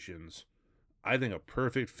considerations, I think a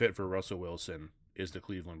perfect fit for Russell Wilson is the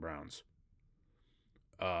Cleveland Browns.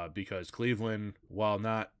 Because Cleveland, while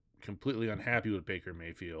not completely unhappy with Baker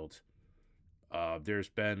Mayfield, there's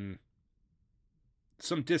been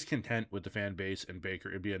some discontent with the fan base and Baker.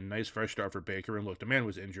 It'd be a nice fresh start for Baker. And look, the man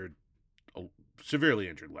was injured, severely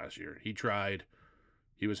injured last year. He tried.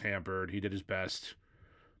 He was hampered. He did his best.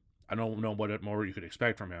 I don't know what more you could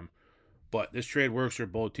expect from him. But this trade works for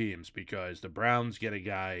both teams because the Browns get a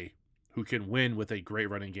guy who can win with a great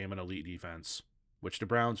running game and elite defense, which the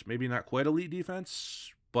Browns, maybe not quite elite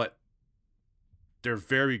defense, but they're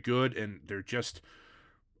very good, and they're just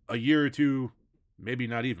a year or two, maybe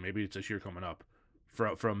not even, maybe it's this year coming up,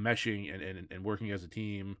 from meshing and working as a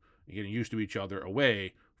team and getting used to each other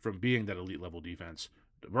away from being that elite level defense.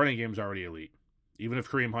 The running game's already elite. Even if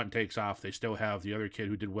Kareem Hunt takes off, they still have the other kid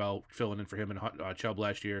who did well filling in for him and Chubb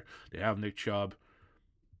last year. They have Nick Chubb.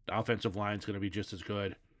 The offensive line's going to be just as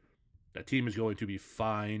good. That team is going to be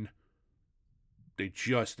fine. They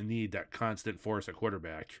just need that constant force at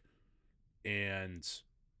quarterback. And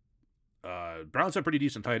Browns have pretty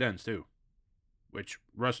decent tight ends, too, which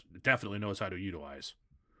Russ definitely knows how to utilize.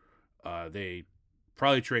 They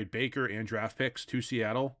probably trade Baker and draft picks to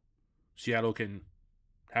Seattle. Seattle can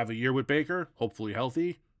have a year with Baker, hopefully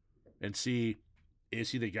healthy, and see,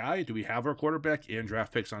 is he the guy? Do we have our quarterback and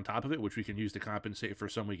draft picks on top of it, which we can use to compensate for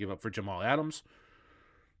some we give up for Jamal Adams?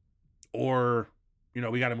 Or, you know,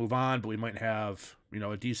 we got to move on, but we might have, you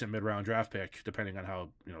know, a decent mid-round draft pick, depending on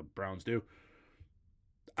how, you know, Browns do.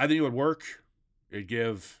 I think it would work. It'd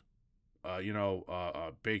give,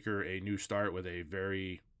 Baker a new start with a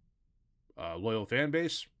very loyal fan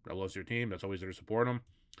base that loves their team, that's always there to support them.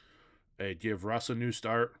 It'd give Russ a new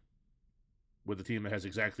start with a team that has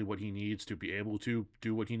exactly what he needs to be able to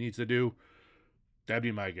do what he needs to do. That'd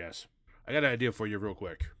be my guess. I got an idea for you real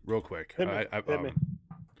quick. Hit me.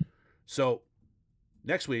 So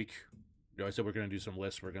next week, you know, I said we're going to do some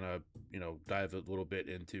lists. We're going to, you know, dive a little bit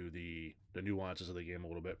into the nuances of the game a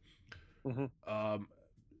little bit. Mm-hmm.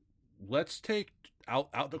 Let's take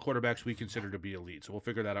out the quarterbacks we consider to be elite. So we'll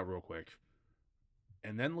figure that out real quick.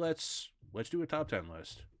 And then let's do a top 10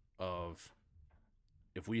 list of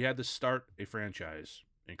if we had to start a franchise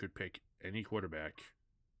and could pick any quarterback,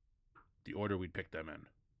 the order we'd pick them in.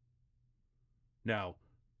 Now,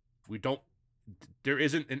 there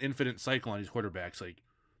isn't an infinite cycle on these quarterbacks. Like,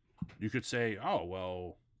 you could say, oh,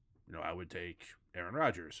 well, you know, I would take Aaron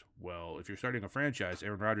Rodgers. Well, if you're starting a franchise,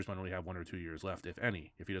 Aaron Rodgers might only have 1 or 2 years left, if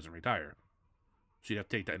any, if he doesn't retire. So you have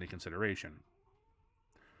to take that into consideration.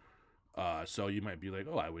 So you might be like,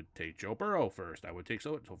 oh, I would take Joe Burrow first. I would take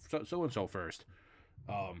so and so first.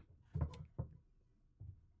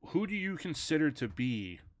 Who do you consider to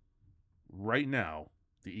be right now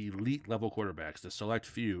the elite level quarterbacks, the select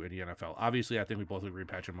few in the NFL? Obviously, I think we both agree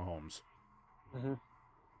Patrick Mahomes.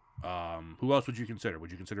 Mm-hmm. Who else would you consider?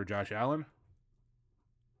 Would you consider Josh Allen?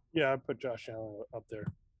 Yeah, I'd put Josh Allen up there.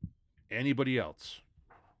 Anybody else?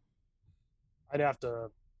 I'd have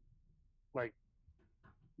to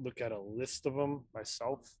look at a list of them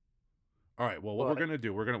myself. All right. Well, what we're gonna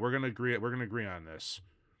do? We're gonna agree on this,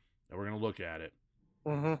 and we're gonna look at it,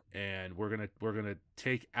 and we're gonna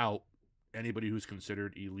take out anybody who's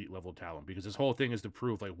considered elite level talent, because this whole thing is to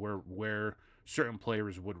prove like where certain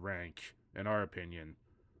players would rank in our opinion,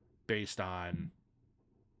 based on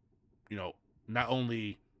not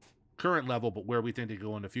only current level but where we think they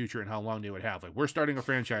go in the future and how long they would have. Like, we're starting a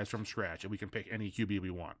franchise from scratch and we can pick any QB we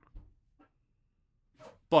want.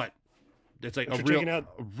 But it's like a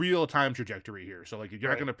real time trajectory here. So like, you're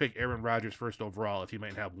not going to pick Aaron Rodgers first overall if he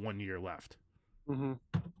might have 1 year left. Mm-hmm.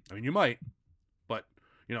 I mean, you might, but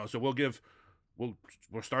so we'll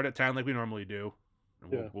start at 10 like we normally do,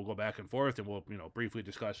 and we'll go back and forth, and we'll briefly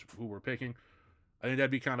discuss who we're picking. I think that'd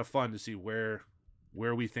be kind of fun to see where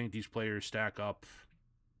we think these players stack up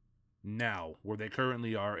now, where they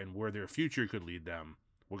currently are, and where their future could lead them.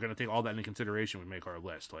 We're going to take all that into consideration when we make our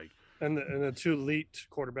list. Like, and the two elite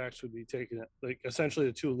quarterbacks would be taken out. Like, essentially,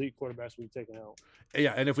 the two elite quarterbacks would be taken out.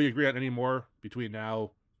 Yeah, and if we agree on any more between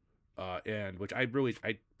now and which I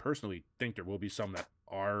personally think there will be some that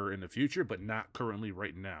are in the future, but not currently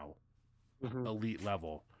right now, elite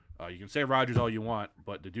level. You can say Rodgers all you want,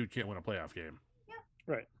 but the dude can't win a playoff game.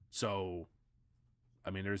 Right. So, I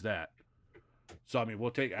mean, there's that. So, I mean,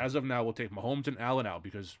 we'll take Mahomes and Allen out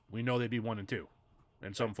because we know they'd be 1 and 2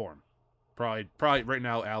 in some form. Probably right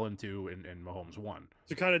now, Allen 2 and Mahomes 1.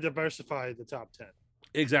 To kind of diversify the top 10.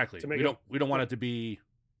 Exactly. We don't want it to be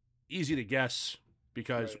easy to guess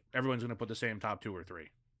because everyone's going to put the same top 2 or 3.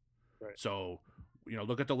 Right. So,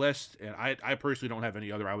 look at the list, and I personally don't have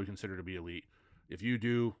any other I would consider to be elite. If you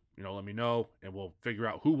do, let me know, and we'll figure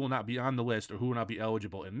out who will not be on the list or who will not be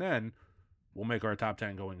eligible, and then we'll make our top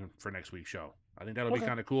 10 going for next week's show. I think that'll be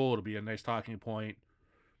kind of cool. It'll be a nice talking point,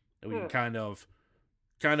 and we can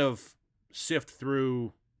kind of sift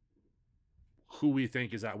through who we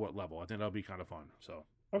think is at what level. I think that'll be kind of fun. So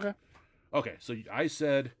okay. So I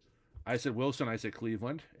said Wilson. I said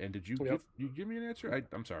Cleveland. And did you give me an answer?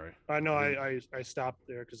 I'm sorry. No, I stopped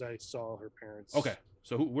there because I saw her parents. Okay.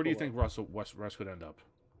 So where do you think Russ could end up?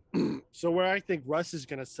 So where I think Russ is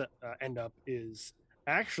going to end up is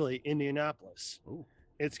actually Indianapolis. Ooh.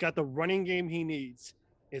 It's got the running game he needs.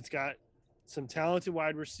 It's got some talented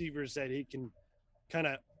wide receivers that he can kind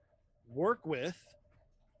of work with,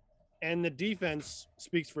 and the defense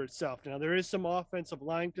speaks for itself. Now, there is some offensive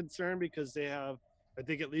line concern because they have, I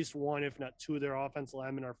think, at least 1, if not 2 of their offensive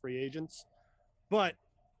linemen are free agents, but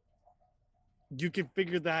you can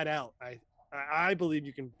figure that out. I believe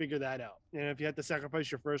you can figure that out. And if you have to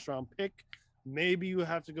sacrifice your first round pick, maybe you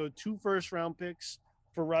have to go 2 first round picks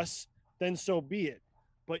for Russ, then so be it.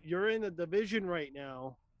 But you're in the division right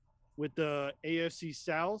now with the AFC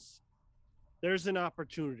South. There's an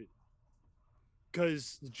opportunity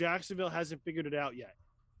because Jacksonville hasn't figured it out yet.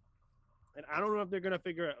 And I don't know if they're going to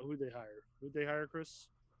figure out who they hire. Who'd they hire, Chris?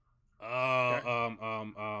 Why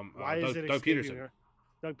is it Doug Peterson?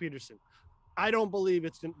 Doug Peterson. I don't believe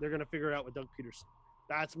they're going to figure it out with Doug Peterson.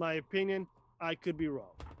 That's my opinion. I could be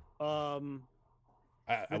wrong.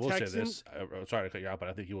 I will say this. I'm sorry to cut you out, but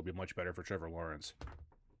I think he will be much better for Trevor Lawrence.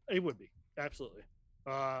 It would be. Absolutely.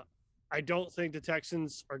 I don't think the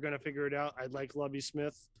Texans are going to figure it out. I like Lovie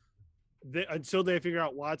Smith. Until they figure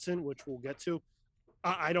out Watson, which we'll get to,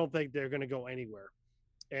 I don't think they're going to go anywhere.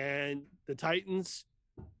 And the Titans,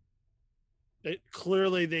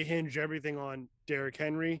 clearly they hinge everything on Derrick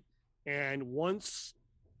Henry. And once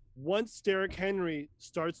Derrick Henry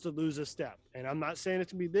starts to lose a step, and I'm not saying it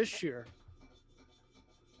to be this year,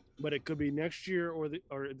 but it could be next year or the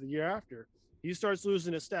year after, he starts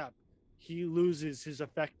losing a step, he loses his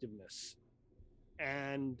effectiveness.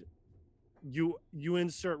 And you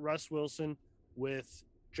insert Russ Wilson with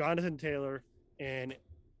Jonathan Taylor and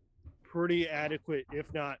pretty adequate,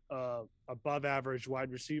 if not above average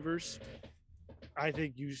wide receivers. I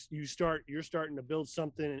think you're starting to build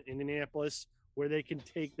something in Indianapolis where they can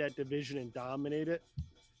take that division and dominate it.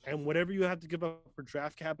 And whatever you have to give up for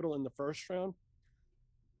draft capital in the first round,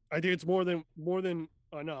 I think it's more than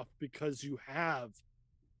enough because you have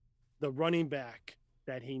the running back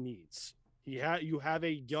that he needs. You have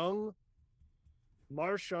a young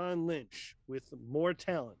Marshawn Lynch with more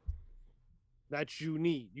talent that you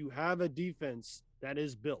need. You have a defense that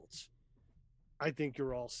is built. I think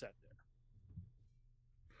you're all set there.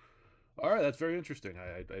 All right, that's very interesting.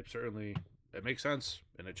 I certainly, it makes sense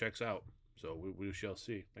and it checks out. So we shall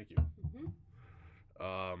see. Thank you.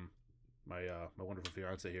 My wonderful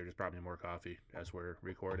fiance here just brought me more coffee as we're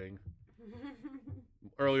recording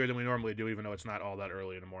earlier than we normally do, even though it's not all that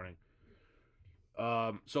early in the morning.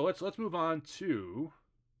 So let's move on to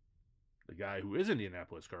the guy who is in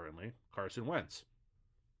Indianapolis currently, Carson Wentz.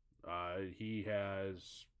 He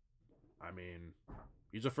has, I mean,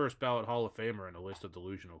 he's a first ballot Hall of Famer in a list of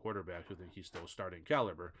delusional quarterbacks who think he's still starting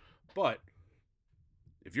caliber. But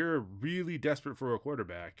if you're really desperate for a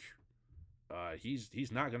quarterback,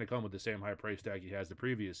 he's not going to come with the same high price tag he has the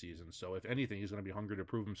previous season. So if anything, he's going to be hungry to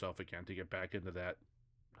prove himself again to get back into that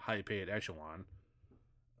high paid echelon.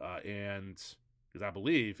 And because I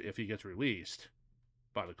believe if he gets released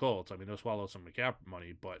by the Colts, I mean, they'll swallow some cap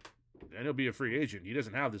money, but then he'll be a free agent. He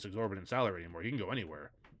doesn't have this exorbitant salary anymore. He can go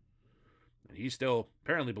anywhere. And he still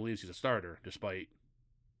apparently believes he's a starter, despite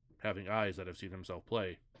having eyes that have seen himself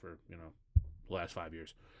play for, the last 5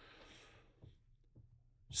 years.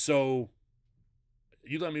 So,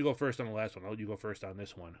 you let me go first on the last one. I'll let you go first on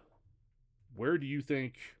this one. Where do you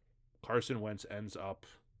think Carson Wentz ends up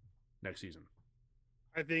next season?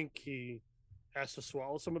 I think he has to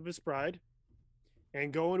swallow some of his pride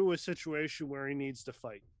and go into a situation where he needs to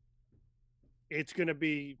fight. This is going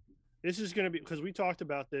to be, because we talked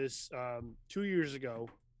about this 2 years ago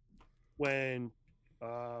when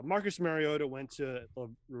Marcus Mariota went to the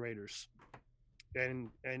Raiders.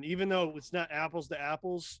 And even though it's not apples to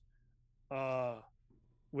apples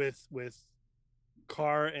with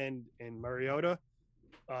Carr and Mariota,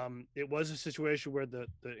 it was a situation where the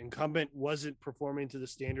incumbent wasn't performing to the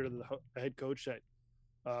standard of the head coach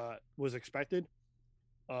that was expected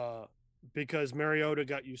because Mariota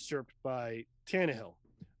got usurped by Tannehill.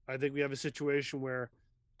 I think we have a situation where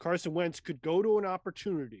Carson Wentz could go to an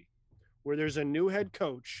opportunity where there's a new head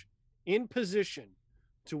coach in position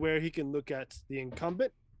to where he can look at the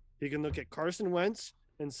incumbent, he can look at Carson Wentz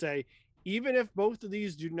and say, even if both of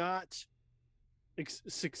these do not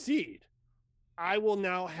succeed, I will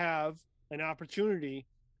now have an opportunity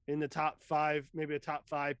in the top 5, maybe a top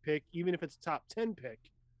 5 pick, even if it's a top 10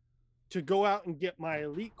 pick, to go out and get my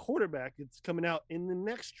elite quarterback that's coming out in the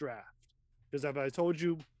next draft. Because as I told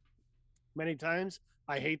you many times,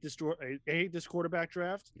 I hate this quarterback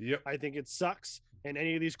draft. Yep. I think it sucks. And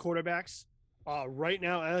any of these quarterbacks, right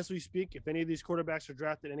now, as we speak, if any of these quarterbacks are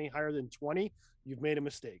drafted any higher than 20, you've made a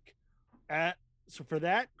mistake. So for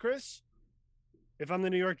that, Chris, if I'm the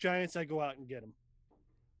New York Giants, I go out and get him.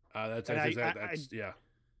 That's yeah.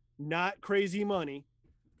 Not crazy money.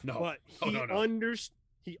 No. But No.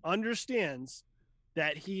 He understands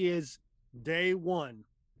that he is day one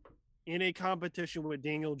in a competition with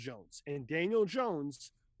Daniel Jones. And Daniel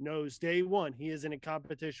Jones knows day one he is in a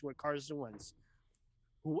competition with Carson Wentz.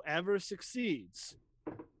 Whoever succeeds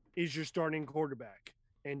is your starting quarterback.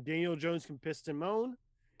 And Daniel Jones can piss and moan,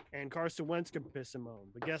 and Carson Wentz can piss and moan.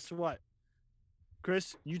 But guess what?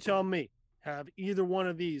 Chris, you tell me, have either one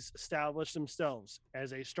of these established themselves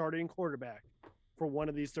as a starting quarterback for one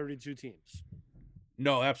of these 32 teams?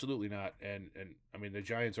 No, absolutely not. And I mean, the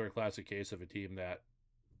Giants are a classic case of a team that,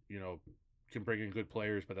 can bring in good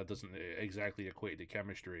players, but that doesn't exactly equate to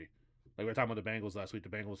chemistry. Like we were talking about the Bengals last week, the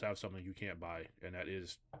Bengals have something you can't buy, and that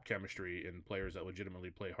is chemistry and players that legitimately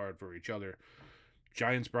play hard for each other.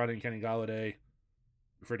 Giants brought in Kenny Golladay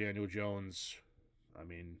for Daniel Jones. I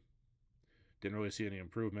mean, didn't really see any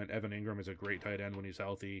improvement. Evan Ingram is a great tight end when he's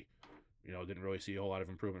healthy. Didn't really see a whole lot of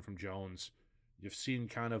improvement from Jones. You've seen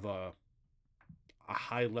kind of a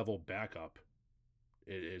high-level backup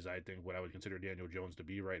is, I think, what I would consider Daniel Jones to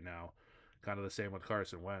be right now. Kind of the same with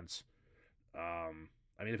Carson Wentz. I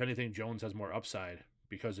mean, if anything, Jones has more upside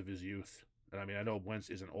because of his youth. And I mean, I know Wentz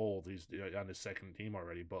isn't old. He's on his second team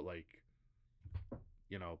already. But,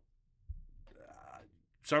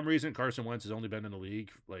 some reason Carson Wentz has only been in the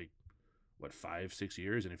league, 5-6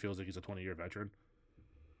 years, and it feels like he's a 20-year veteran.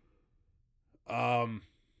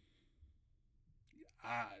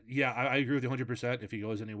 Yeah, I agree with you 100%. If he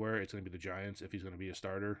goes anywhere, it's going to be the Giants. If he's going to be a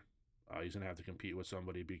starter, he's going to have to compete with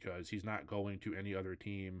somebody because he's not going to any other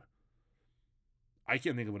team. I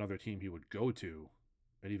can't think of another team he would go to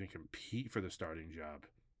and even compete for the starting job.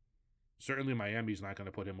 Certainly Miami's not going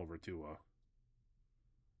to put him over Tua.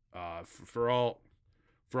 For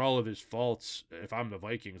all of his faults, if I'm the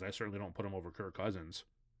Vikings, I certainly don't put him over Kirk Cousins.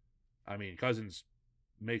 I mean, Cousins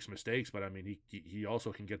makes mistakes, but I mean he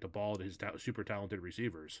also can get the ball to his super talented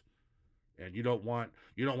receivers, and you don't want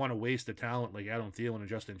to waste the talent like Adam Thielen and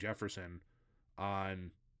Justin Jefferson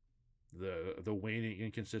on the waning,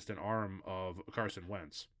 inconsistent arm of Carson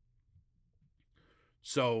Wentz.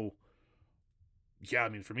 So, yeah, I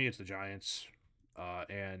mean, for me, it's the Giants,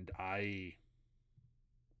 and I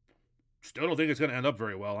still don't think it's going to end up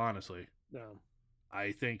very well, honestly. No.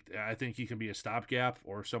 I think he can be a stopgap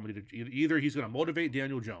or somebody to either he's going to motivate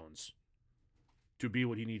Daniel Jones to be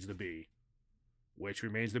what he needs to be, which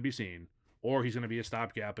remains to be seen, or he's going to be a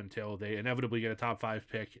stopgap until they inevitably get a top 5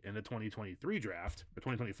 pick in the 2023 draft, the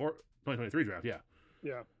 2023 draft, yeah.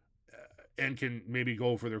 Yeah. And can maybe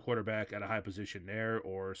go for their quarterback at a high position there,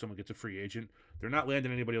 or someone gets a free agent. They're not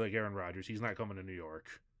landing anybody like Aaron Rodgers. He's not coming to New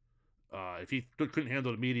York. If he couldn't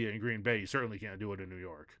handle the media in Green Bay, he certainly can't do it in New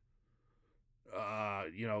York.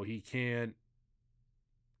 He can't.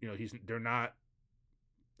 They're not.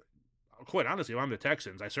 Quite honestly, if I'm the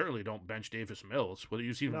Texans, I certainly don't bench Davis Mills. What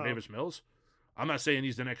you've seen from Davis Mills, I'm not saying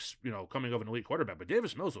he's the next, coming of an elite quarterback, but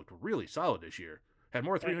Davis Mills looked really solid this year. Had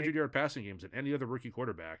more 300-yard passing games than any other rookie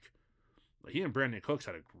quarterback. He and Brandon Cooks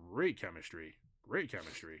had a great chemistry.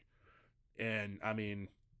 And I mean,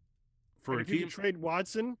 for a if team, you can trade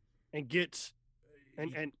Watson and get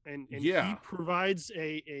and yeah, he provides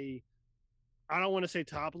a I don't want to say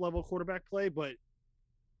top level quarterback play, but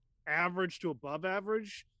average to above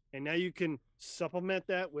average, and now you can supplement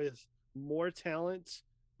that with more talent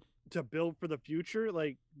to build for the future,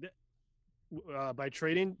 like by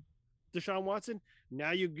trading Deshaun Watson.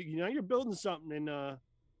 Now you're building something in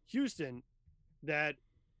Houston that,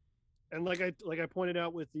 and like I pointed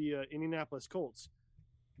out with the Indianapolis Colts,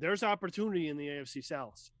 there's opportunity in the AFC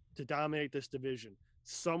South to dominate this division.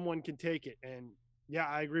 Someone can take it, and yeah,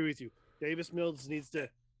 I agree with you. Davis Mills needs to,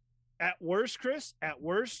 at worst,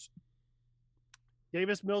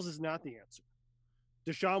 Davis Mills is not the answer.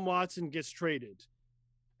 Deshaun Watson gets traded,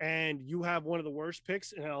 and you have one of the worst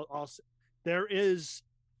picks. And there is,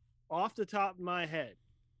 off the top of my head,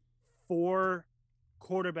 4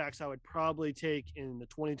 quarterbacks I would probably take in the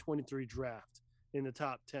 2023 draft in the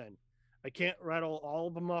top 10. I can't rattle all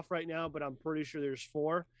of them off right now, but I'm pretty sure there's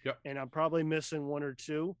 4. Yep. And I'm probably missing 1 or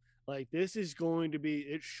 2. Like, this is going to be,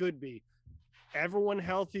 it should be, everyone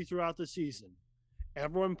healthy throughout the season.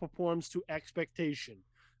 Everyone performs to expectation.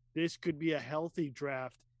 This could be a healthy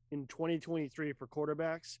draft in 2023 for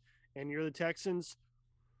quarterbacks. And you're the Texans,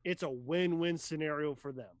 it's a win-win scenario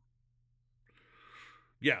for them.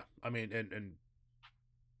 Yeah, I mean, and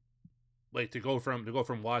like to go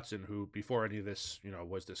from Watson, who before any of this,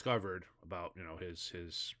 was discovered about,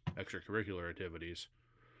 his extracurricular activities.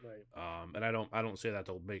 Right. And I don't say that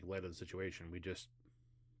to make light of the situation.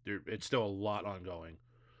 It's still a lot ongoing.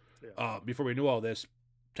 Yeah. Before we knew all this,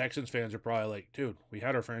 Texans fans are probably like, dude, we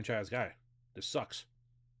had our franchise guy. This sucks.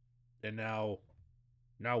 And now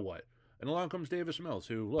what? And along comes Davis Mills,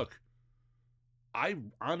 who, look, I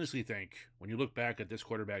honestly think when you look back at this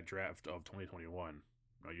quarterback draft of 2021,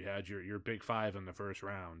 you had your big 5 in the first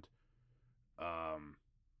round.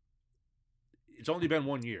 It's only been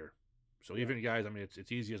 1 year. So even guys, I mean,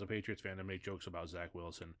 it's easy as a Patriots fan to make jokes about Zach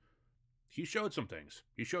Wilson. He showed some things.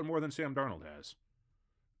 He showed more than Sam Darnold has.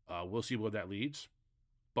 We'll see where that leads.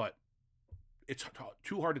 But it's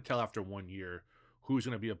too hard to tell after 1 year who's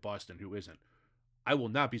going to be a bust and who isn't. I will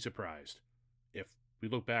not be surprised if we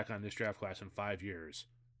look back on this draft class in 5 years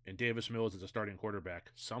and Davis Mills is a starting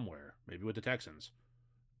quarterback somewhere, maybe with the Texans,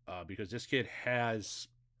 because this kid has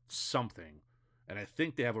something. And I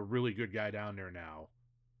think they have a really good guy down there now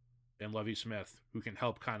in Lovie Smith who can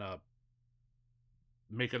help kind of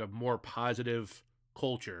make it a more positive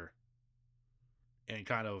culture and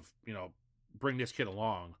kind of, bring this kid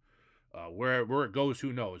along. Where it goes,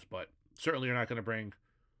 who knows? But certainly you're not going to bring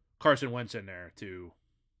Carson Wentz in there to,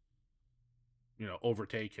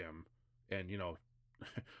 overtake him. And, you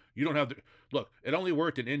don't have to... Look, it only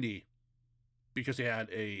worked in Indy because they had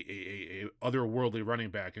a otherworldly running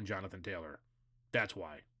back in Jonathan Taylor. That's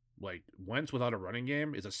why. Like, Wentz without a running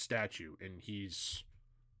game is a statue, and he's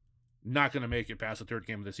not going to make it past the 3rd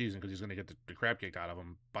game of the season because he's going to get the crap kicked out of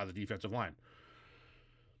him by the defensive line.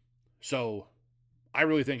 So, I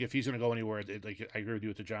really think if he's going to go anywhere, I agree with you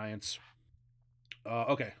with the Giants.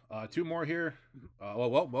 Okay, 2 more here.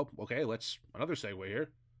 Okay, another segue here.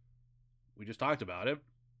 We just talked about it.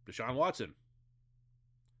 Deshaun Watson.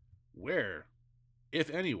 Where, if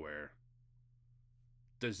anywhere,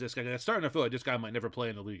 does this guy... It's starting to feel like this guy might never play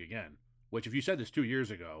in the league again. Which, if you said this 2 years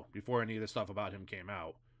ago, before any of this stuff about him came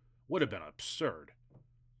out, would have been absurd.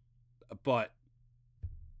 But,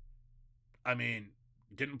 I mean,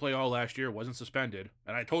 Didn't play all last year, wasn't suspended,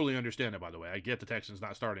 and I totally understand it. By the way, I get the Texans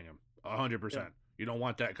not starting him 100%. Yeah. You don't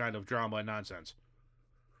want that kind of drama and nonsense,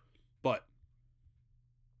 but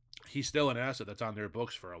he's still an asset that's on their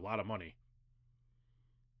books for a lot of money.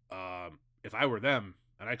 If I were them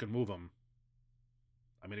and I could move him,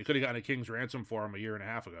 I mean, they could have gotten a king's ransom for him a year and a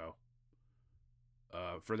half ago.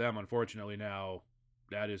 For them, unfortunately, now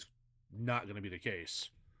that is not going to be the case.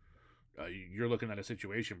 You're looking at a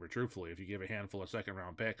situation where, truthfully, if you give a handful of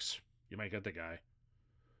second-round picks, you might get the guy.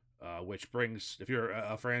 Which brings, if you're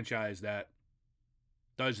a franchise that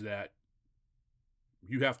does that,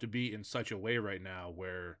 you have to be in such a way right now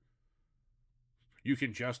where you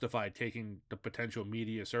can justify taking the potential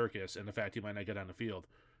media circus and the fact you might not get on the field.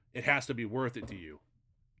 It has to be worth it to you.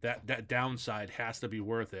 That downside has to be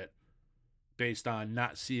worth it based on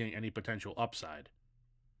not seeing any potential upside.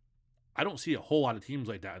 I don't see a whole lot of teams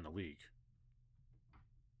like that in the league.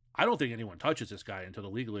 I don't think anyone touches this guy until the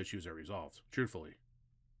legal issues are resolved, truthfully.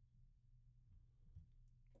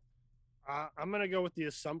 I'm going to go with the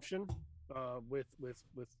assumption with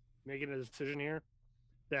making a decision here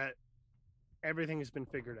that everything has been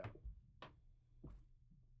figured out.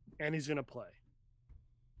 And he's going to play.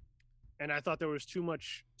 And I thought there was too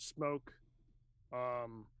much smoke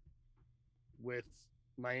with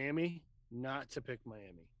Miami not to pick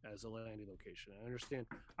Miami as a landing location. I understand.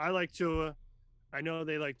 I like Tua. I know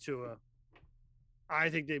they like Tua. I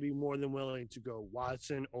think they'd be more than willing to go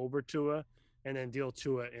Watson over Tua and then deal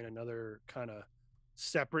Tua in another kind of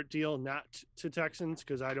separate deal, not to Texans,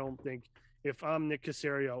 because I don't think if I'm Nick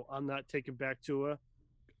Caserio, I'm not taking back Tua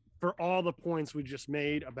for all the points we just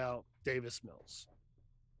made about Davis Mills.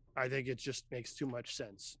 I think it just makes too much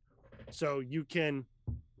sense. So you can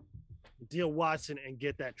deal Watson and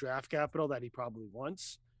get that draft capital that he probably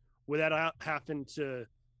wants without having to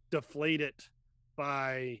deflate it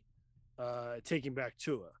by taking back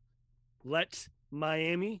Tua. Let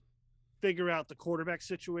Miami figure out the quarterback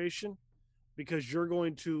situation, because you're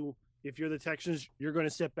going to, if you're the Texans, you're going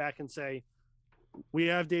to sit back and say, we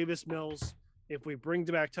have Davis Mills. If we bring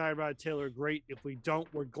back Tyrod Taylor, great. If we don't,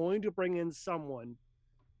 we're going to bring in someone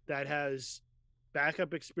that has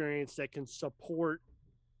backup experience that can support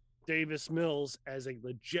Davis Mills as a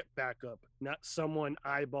legit backup, not someone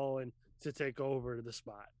eyeballing to take over the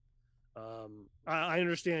spot. I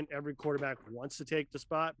understand every quarterback wants to take the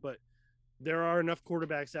spot, but there are enough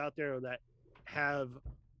quarterbacks out there that have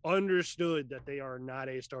understood that they are not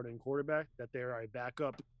a starting quarterback, that they are a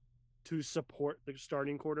backup to support the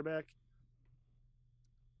starting quarterback.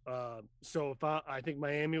 So if I think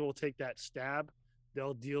Miami will take that stab,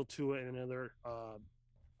 they'll deal to it in another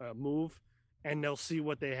move, and they'll see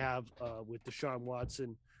what they have with Deshaun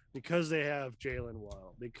Watson, because they have Jalen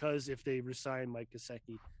Waddle, because if they resign Mike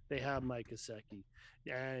Gesicki, they have Mike Gesicki,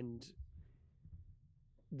 and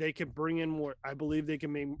they can bring in more. I believe they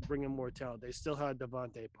can bring in more talent. They still have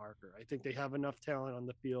Devontae Parker. I think they have enough talent on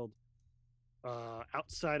the field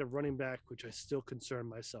outside of running back, which I still concern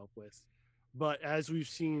myself with. But as we've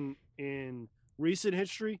seen in recent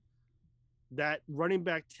history, that running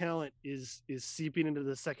back talent is seeping into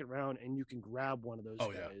the second round, and you can grab one of those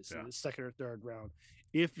guys in the second or third round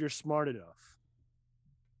if you're smart enough.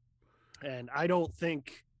 And I don't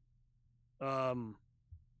think the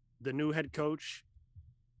new head coach,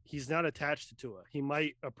 he's not attached to Tua. He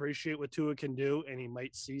might appreciate what Tua can do, and he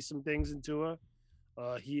might see some things in Tua.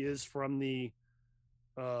 He is from the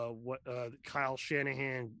Kyle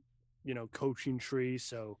Shanahan, coaching tree,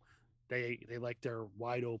 so they like their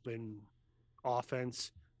wide open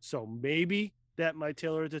offense. So maybe that might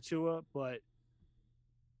tailor to Tua, but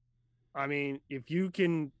I mean, if you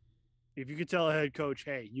can tell a head coach,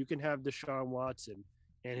 hey, you can have Deshaun Watson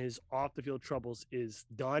and his off the field troubles is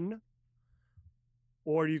done,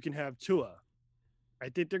 or you can have Tua. I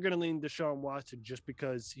think they're going to lean Deshaun Watson just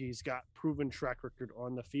because he's got proven track record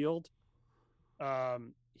on the field.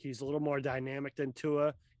 He's a little more dynamic than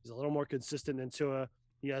Tua. He's a little more consistent than Tua.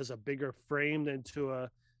 He has a bigger frame than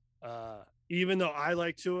Tua. Even though I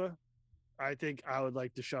like Tua, I think I would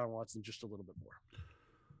like Deshaun Watson just a little bit more.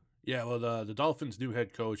 Yeah, well, the Dolphins' new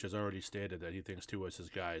head coach has already stated that he thinks Tua is his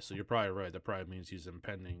guy. So you're probably right. That probably means his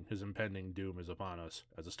impending doom is upon us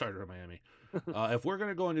as a starter in Miami. If we're going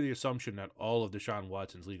to go into the assumption that all of Deshaun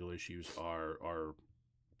Watson's legal issues are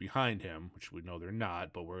behind him, which we know they're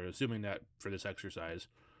not, but we're assuming that for this exercise,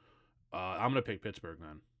 I'm going to pick Pittsburgh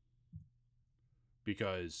then,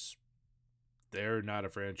 because they're not a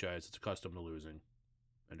franchise that's accustomed to losing,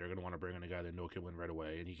 and they're going to want to bring in a guy they know can win right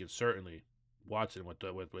away, and he can certainly. Watson with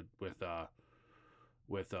my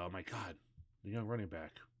God, the young running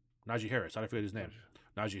back, Najee Harris. I forget his name.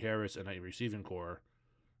 Najee Harris and a receiving core.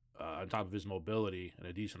 on top of his mobility and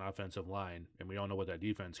a decent offensive line, and we all know what that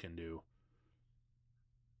defense can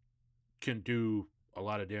do a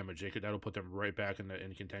lot of damage. That'll put them right back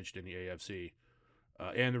in contention in the AFC.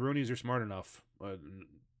 And the Rooneys are smart enough.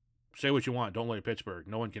 Say what you want, don't like Pittsburgh.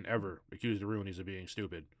 No one can ever accuse the Rooneys of being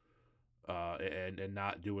stupid and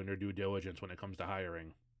not doing their due diligence when it comes to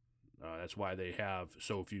hiring. That's why they have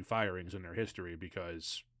so few firings in their history,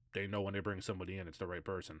 because they know when they bring somebody in, it's the right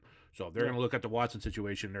person. So if they're going to look at the Watson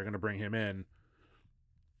situation, they're going to bring him in.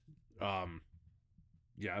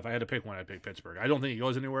 Yeah, if I had to pick one, I'd pick Pittsburgh. I don't think he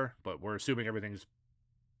goes anywhere, but we're assuming everything's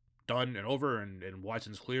done and over and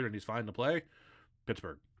Watson's cleared and he's fine to play.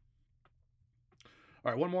 Pittsburgh.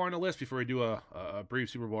 All right, one more on the list before we do a brief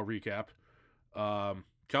Super Bowl recap.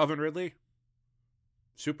 Calvin Ridley,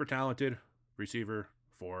 super talented receiver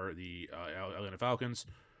for the Atlanta Falcons.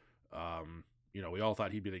 We all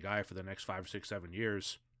thought he'd be the guy for the next 5, 6, 7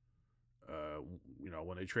 years.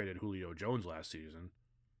 When they traded Julio Jones last season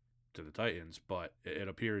to the Titans, but it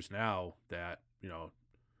appears now that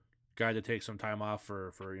guy to take some time off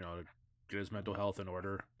for to get his mental health in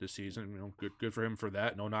order this season. Good for him for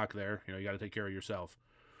that. No knock there. You got to take care of yourself.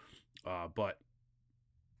 But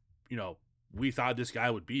we thought this guy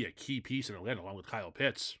would be a key piece in Atlanta along with Kyle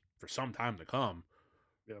Pitts for some time to come.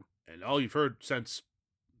 Yeah. And all you've heard since,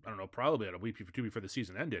 I don't know, probably at a week or two before the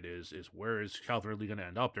season ended is where is Calvin Ridley going to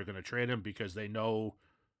end up? They're going to trade him because they know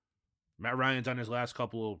Matt Ryan's on his last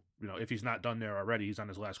couple, if he's not done there already, he's on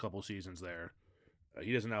his last couple seasons there.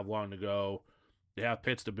 He doesn't have long to go. They have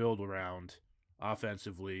Pitts to build around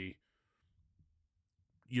offensively.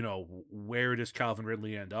 Where does Calvin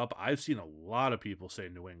Ridley end up? I've seen a lot of people say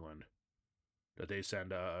New England, that they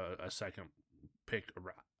send a second pick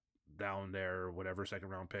down there, or whatever, second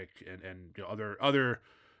round pick, and other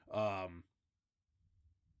oh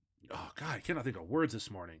God, I cannot think of words this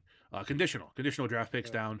morning. Conditional draft picks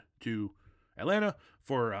down to Atlanta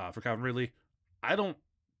for Calvin Ridley. That's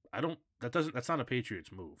not a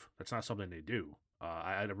Patriots move. That's not something they do.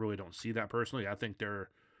 I really don't see that personally. I think they're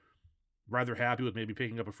rather happy with maybe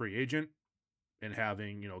picking up a free agent and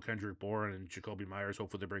having, Kendrick Bourne and Jacoby Myers,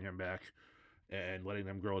 hopefully they bring him back, and letting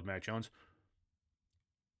them grow with Mac Jones.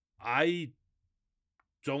 I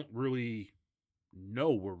don't really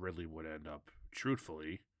know where Ridley would end up,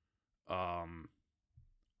 truthfully.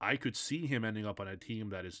 I could see him ending up on a team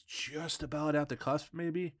that is just about at the cusp,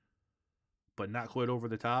 maybe, but not quite over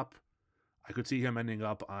the top. I could see him ending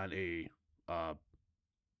up on a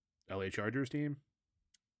LA Chargers team.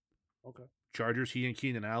 Okay. Chargers, he and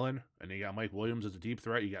Keenan Allen, and you got Mike Williams as a deep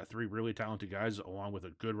threat. You got 3 really talented guys along with a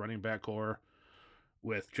good running back core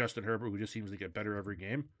with Justin Herbert, who just seems to get better every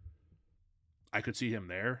game. I could see him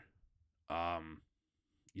there.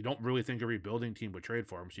 You don't really think a rebuilding team would trade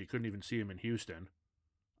for him, so you couldn't even see him in Houston.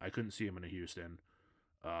 I couldn't see him in Houston.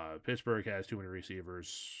 Pittsburgh has too many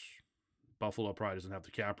receivers. Buffalo probably doesn't have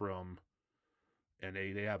the cap room. And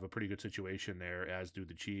they have a pretty good situation there, as do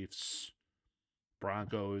the Chiefs.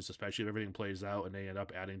 Broncos, especially if everything plays out and they end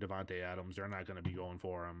up adding Devontae Adams, they're not going to be going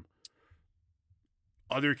for him.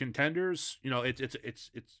 Other contenders,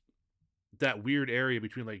 it's that weird area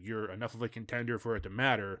between, like, you're enough of a contender for it to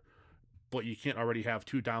matter, but you can't already have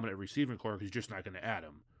 2 dominant receiving core because you're just not going to add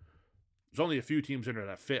them. There's only a few teams in there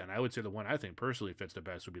that fit, and I would say the one I think personally fits the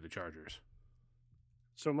best would be the Chargers.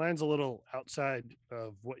 So mine's a little outside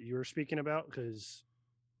of what you were speaking about, because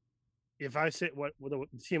if I say what the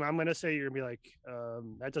team I'm going to say, you're going to be like,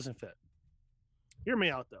 that doesn't fit. Hear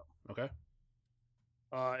me out, though. Okay.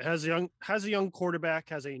 It has a young quarterback,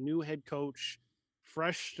 has a new head coach,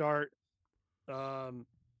 fresh start.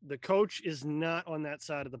 The coach is not on that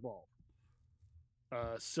side of the ball.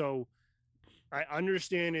 So I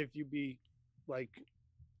understand if you be like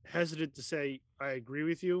hesitant to say I agree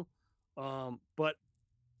with you, but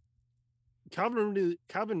Calvin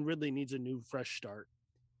Ridley needs a new fresh start,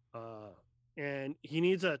 and he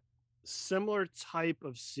needs a similar type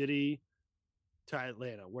of city to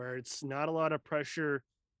Atlanta, where it's not a lot of pressure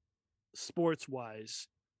sports wise,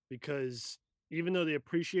 because even though they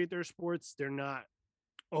appreciate their sports, they're not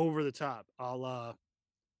over the top, a la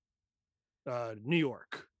New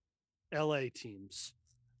York, LA teams.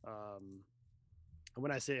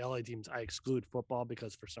 When I say LA teams, I exclude football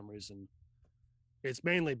because for some reason it's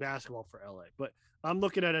mainly basketball for LA. But I'm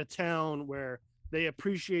looking at a town where they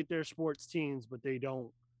appreciate their sports teams, but they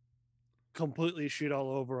don't completely shit all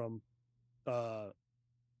over them.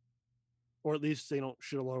 Or at least they don't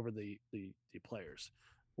shit all over the players.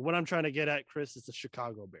 But what I'm trying to get at, Chris, is the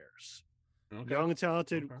Chicago Bears. Okay. Young,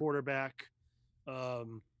 talented quarterback.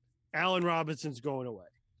 Allen Robinson's going away.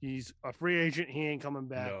 He's a free agent. He ain't coming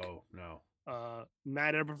back. No.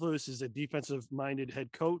 Matt Eberflus is a defensive-minded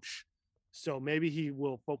head coach. So maybe he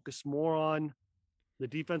will focus more on the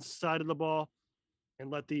defensive side of the ball and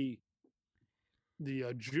let the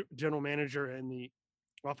general manager and the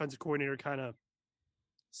offensive coordinator kind of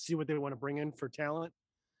see what they want to bring in for talent.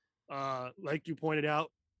 Like you pointed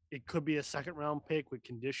out, it could be a second round pick with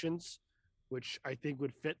conditions, which I think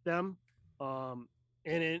would fit them.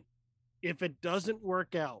 And if it doesn't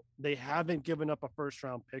work out, they haven't given up a first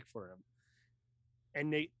round pick for him,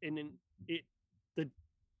 and it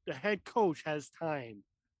the the head coach has time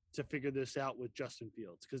to figure this out with Justin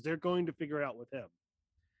Fields because they're going to figure it out with him.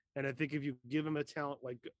 And I think if you give him a talent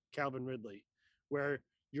like Calvin Ridley, where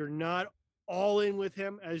you're not all in with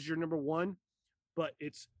him as your number one, but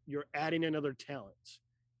it's you're adding another talent.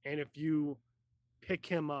 And if you pick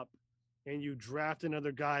him up and you draft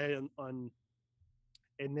another guy on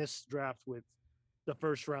in this draft with the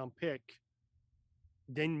first round pick,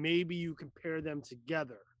 then maybe you compare them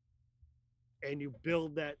together and you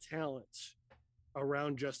build that talent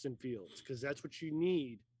around Justin Fields because that's what you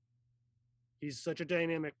need. He's such a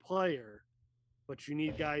dynamic player, but you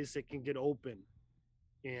need guys that can get open.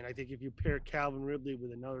 And I think if you pair Calvin Ridley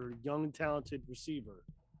with another young, talented receiver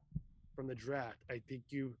from the draft, I think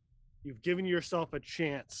you've given yourself a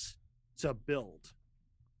chance to build.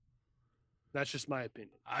 That's just my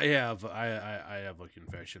opinion. I have a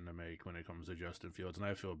confession to make when it comes to Justin Fields, and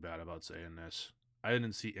I feel bad about saying this. I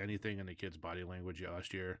didn't see anything in the kid's body language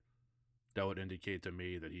last year that would indicate to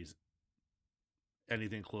me that he's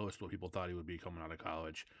anything close to what people thought he would be coming out of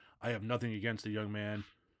college. I have nothing against the young man.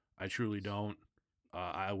 I truly don't.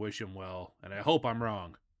 I wish him well, and I hope I'm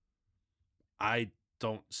wrong. I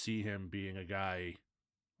don't see him being a guy.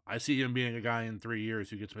 I see him being a guy in 3 years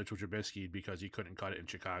who gets Mitchell Trubisky because he couldn't cut it in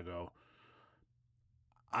Chicago.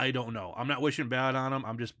 I don't know. I'm not wishing bad on him.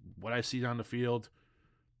 I'm just what I see on the field.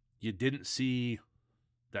 You didn't see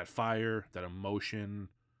that fire, that emotion,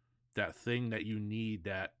 that thing that you need,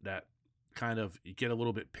 that kind of you get a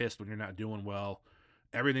little bit pissed when you're not doing well.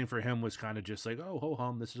 Everything for him was kind of just like, oh, ho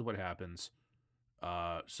hum, this is what happens.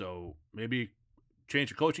 So maybe change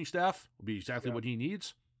the coaching staff will be exactly what he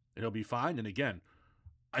needs, and he'll be fine. And again,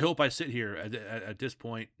 I hope I sit here at this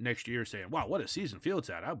point next year saying, wow, what a season Fields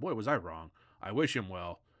had. Oh, boy, was I wrong. I wish him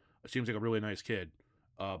well. It seems like a really nice kid.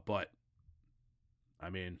 But,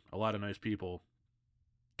 I mean, a lot of nice people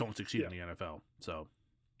don't succeed in the NFL. So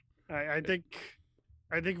I think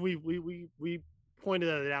we pointed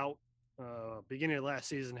it out beginning of last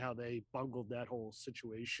season how they bungled that whole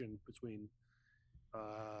situation between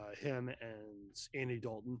him and Andy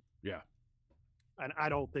Dalton. Yeah. And I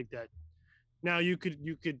don't think that now you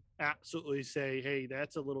could absolutely say, hey,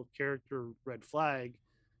 that's a little character red flag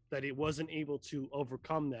that he wasn't able to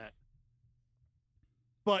overcome that.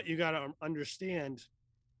 But you got to understand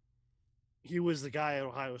he was the guy at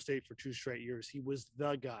Ohio State for 2 straight years. He was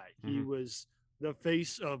the guy. Mm-hmm. He was the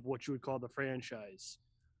face of what you would call the franchise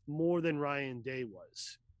more than Ryan Day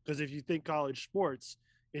was. Because if you think college sports,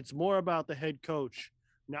 it's more about the head coach,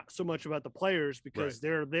 not so much about the players because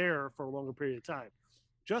they're there for a longer period of time.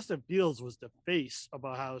 Justin Fields was the face of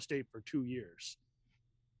Ohio State for 2 years.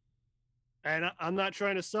 And I'm not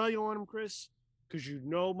trying to sell you on him, Chris, because you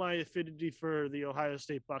know my affinity for the Ohio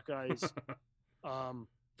State Buckeyes.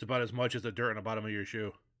 It's about as much as the dirt on the bottom of your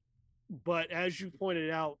shoe. But as you pointed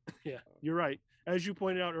out, yeah, you're right. As you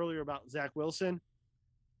pointed out earlier about Zach Wilson,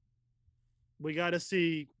 we got to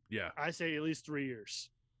see, I say at least 3 years.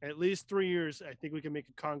 At least 3 years, I think we can make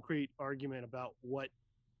a concrete argument about what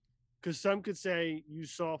 – because some could say you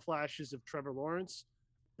saw flashes of Trevor Lawrence,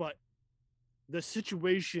 but the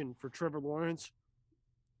situation for Trevor Lawrence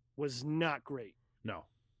was not great. No.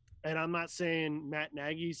 And I'm not saying Matt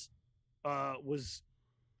Nagy's was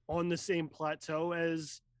on the same plateau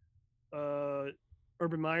as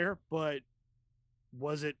Urban Meyer, but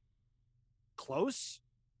was it close?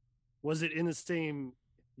 Was it in the same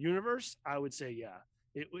universe? I would say, yeah.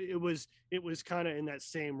 It was kind of in that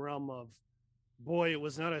same realm of, boy, it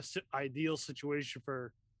was not an ideal situation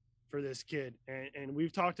for this kid. And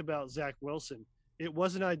we've talked about Zach Wilson. It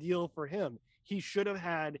wasn't ideal for him. He should have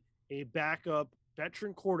had a backup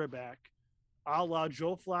veteran quarterback a la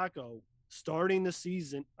Joe Flacco starting the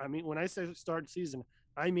season. I mean, when I say start the season,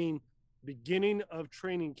 I mean beginning of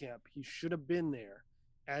training camp. He should have been there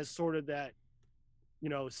as sort of that,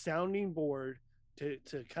 sounding board to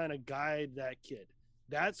kind of guide that kid.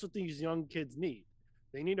 That's what these young kids need.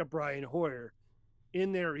 They need a Brian Hoyer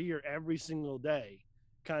in their ear every single day,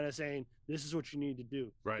 kind of saying, this is what you need to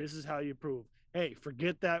do. Right. This is how you prove. Hey,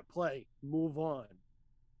 forget that play. Move on.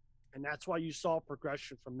 And that's why you saw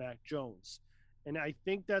progression from Mac Jones. And I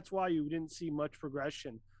think that's why you didn't see much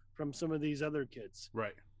progression from some of these other kids.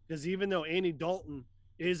 Right. Because even though Andy Dalton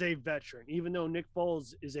is a veteran, even though Nick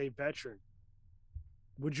Foles is a veteran,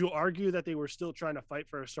 would you argue that they were still trying to fight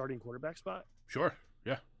for a starting quarterback spot? Sure.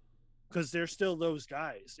 Yeah. Because they're still those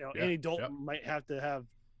guys. You know, Yeah. Andy Dalton might have to have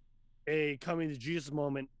a coming to Jesus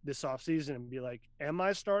moment this offseason and be like, am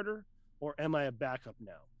I a starter or am I a backup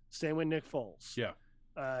now? Same with Nick Foles. Yeah.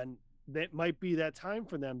 And that might be that time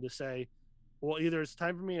for them to say, well, either it's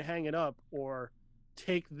time for me to hang it up or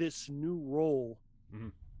take this new role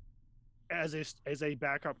as a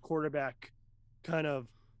backup quarterback, kind of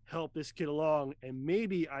help this kid along, and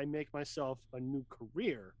maybe I make myself a new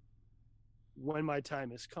career when my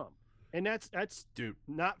time has come. And that's dude,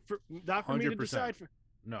 not for me to decide.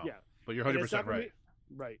 No, yeah, but you're 100% right.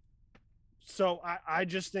 Right. So I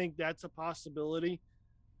just think that's a possibility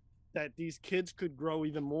that these kids could grow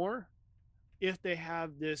even more if they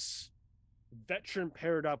have this veteran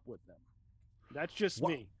paired up with them. That's just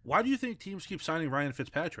me. Why do you think teams keep signing Ryan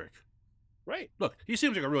Fitzpatrick? Right. Look, he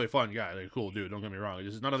seems like a really fun guy, like a cool dude. Don't get me wrong.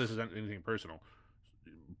 None of this is anything personal,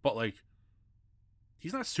 but like,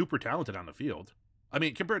 he's not super talented on the field. I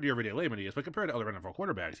mean, compared to your everyday layman, he is, but compared to other NFL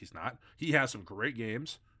quarterbacks, he's not. He has some great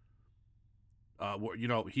games.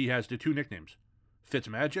 He has the two nicknames,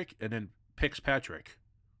 Fitzmagic and then Pixpatrick.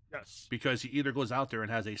 Yes. Because he either goes out there and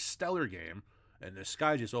has a stellar game, and the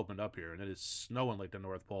sky just opened up here, and it is snowing like the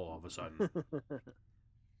North Pole all of a sudden.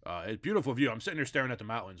 It's a beautiful view. I'm sitting there staring at the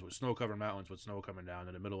mountains, with snow-covered mountains with snow coming down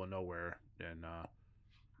in the middle of nowhere, and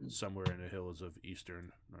somewhere in the hills of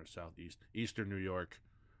eastern New York.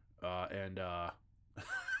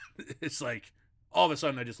 It's like all of a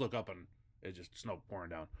sudden I just look up and it's just snow pouring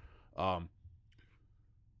down.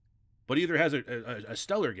 But either has a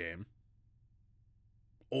stellar game,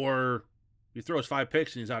 or he throws 5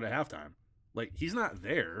 picks and he's out at halftime. Like, he's not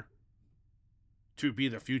there to be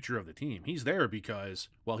the future of the team. He's there because,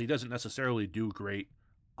 while he doesn't necessarily do great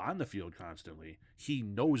on the field constantly, he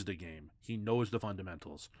knows the game. He knows the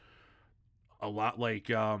fundamentals. A lot like,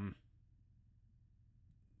 like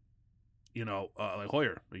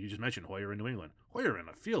Hoyer. Like you just mentioned, Hoyer in New England. Hoyer in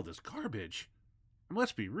the field is garbage. And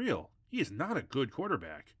let's be real. He is not a good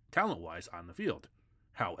quarterback, talent-wise, on the field.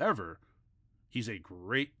 However, he's a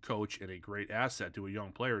great coach and a great asset to a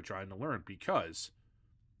young player trying to learn because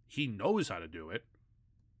he knows how to do it.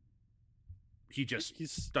 He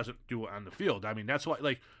just doesn't do it on the field. I mean, that's why,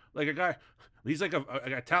 like a guy, he's like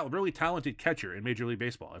a really talented catcher in Major League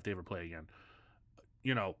Baseball if they ever play again.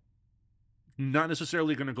 Not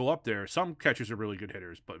necessarily going to go up there. Some catchers are really good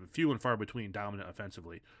hitters, but few and far between dominant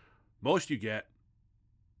offensively. Most you get,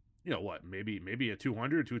 maybe a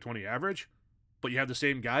 200, 220 average, but you have the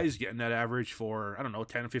same guys getting that average for,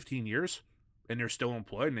 10, 15 years, and they're still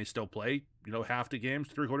employed and they still play, half the games,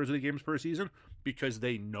 3/4 of the games per season, because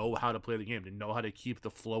they know how to play the game. They know how to keep the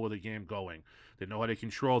flow of the game going. They know how to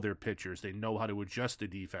control their pitchers. They know how to adjust the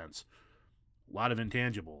defense. A lot of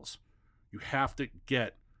intangibles. You have to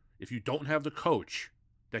get, if you don't have the coach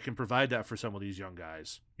that can provide that for some of these young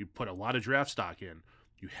guys, you put a lot of draft stock in,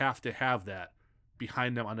 you have to have that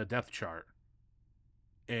behind them on the depth chart.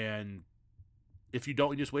 And if you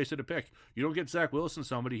don't, you just wasted a pick. You don't get Zach Wilson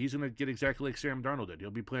somebody, he's going to get exactly like Sam Darnold did. He'll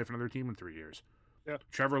be playing for another team in 3 years. Yeah.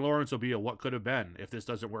 Trevor Lawrence will be a what could have been if this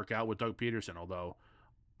doesn't work out with Doug Peterson, although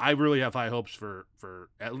I really have high hopes for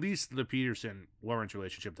at least the Peterson-Lawrence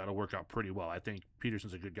relationship. That'll work out pretty well. I think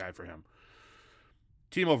Peterson's a good guy for him.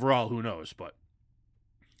 Team overall, who knows? But,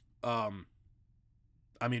 who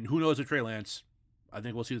knows with Trey Lance? I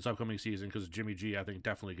think we'll see this upcoming season because Jimmy G, I think,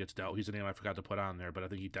 definitely gets dealt. He's a name I forgot to put on there, but I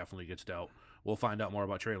think he definitely gets dealt. We'll find out more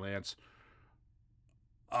about Trey Lance.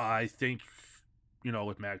 I think,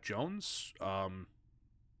 with Mac Jones,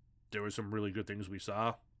 there were some really good things we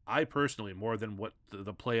saw. I personally, more than what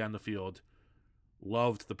the play on the field,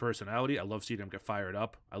 loved the personality. I love seeing him get fired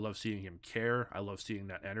up. I love seeing him care. I love seeing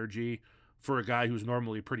that energy for a guy who's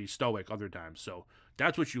normally pretty stoic other times. So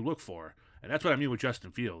that's what you look for. And that's what I mean with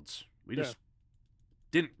Justin Fields. We just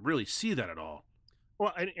didn't really see that at all.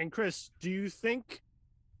 Well, and Chris, do you think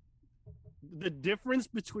the difference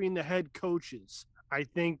between the head coaches, I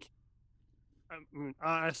think,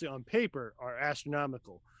 honestly, on paper, are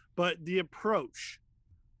astronomical. But the approach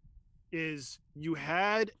is you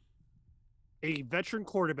had a veteran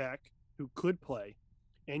quarterback who could play,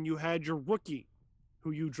 and you had your rookie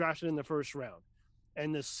who you drafted in the first round.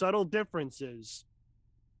 And the subtle difference is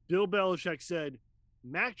Bill Belichick said,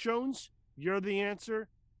 Mac Jones, you're the answer.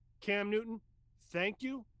 Cam Newton, thank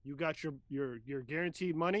you. You got your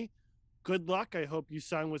guaranteed money. Good luck. I hope you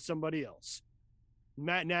sign with somebody else.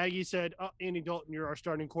 Matt Nagy said, Andy Dalton, you're our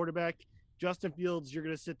starting quarterback. Justin Fields, you're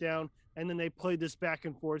going to sit down. And then they played this back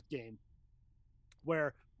and forth game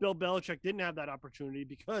where Bill Belichick didn't have that opportunity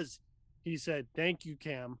because He said, "Thank you,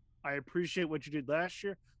 Cam. I appreciate what you did last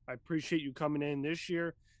year. I appreciate you coming in this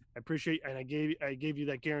year. I appreciate, and I gave you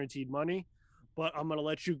that guaranteed money, but I'm gonna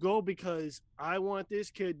let you go because I want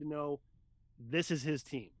this kid to know this is his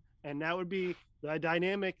team." And that would be the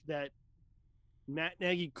dynamic that Matt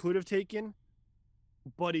Nagy could have taken,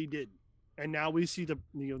 but he didn't. And now we see the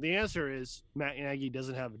answer is Matt Nagy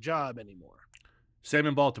doesn't have a job anymore. Same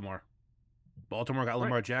in Baltimore. Baltimore got Right.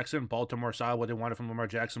 Lamar Jackson. Baltimore saw what they wanted from Lamar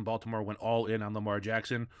Jackson. Baltimore went all in on Lamar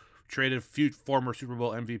Jackson. Traded former Super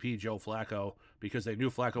Bowl MVP Joe Flacco because they knew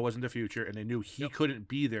Flacco wasn't the future and they knew he couldn't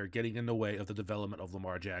be there getting in the way of the development of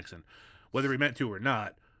Lamar Jackson. Whether he meant to or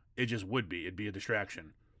not, it just would be. It'd be a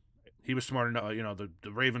distraction. He was smart enough,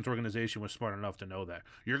 the Ravens organization was smart enough to know that.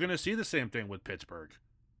 You're going to see the same thing with Pittsburgh.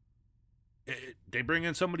 They bring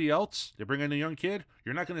in somebody else. They bring in a young kid.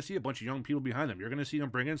 You're not going to see a bunch of young people behind them. You're going to see them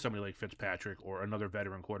bring in somebody like Fitzpatrick or another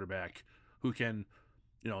veteran quarterback who can,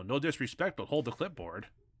 no disrespect, but hold the clipboard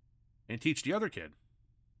and teach the other kid.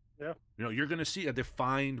 Yeah. You're going to see a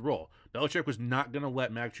defined role. Belichick was not going to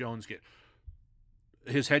let Mac Jones get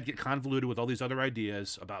his head get convoluted with all these other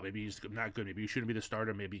ideas about maybe he's not good, maybe he shouldn't be the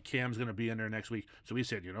starter, maybe Cam's going to be in there next week. So he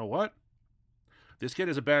said, you know what? This kid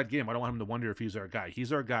is a bad game. I don't want him to wonder if he's our guy.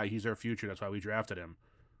 He's our guy. He's our future. That's why we drafted him.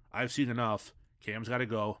 I've seen enough. Cam's got to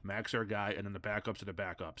go. Mac's our guy, and then the backups are the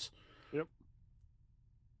backups. Yep.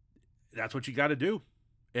 That's what you got to do.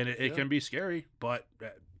 And it can be scary, but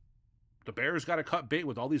the Bears got to cut bait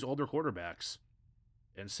with all these older quarterbacks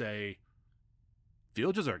and say,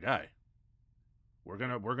 Fields is our guy. We're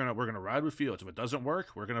gonna ride with Fields. If it doesn't work,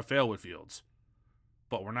 we're gonna fail with Fields.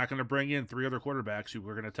 But we're not gonna bring in 3 other quarterbacks who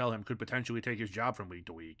we're gonna tell him could potentially take his job from week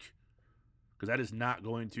to week, because that is not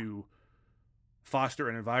going to foster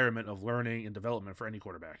an environment of learning and development for any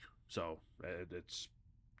quarterback. So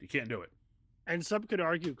you can't do it. And some could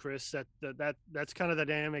argue, Chris, that's kind of the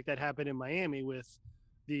dynamic that happened in Miami with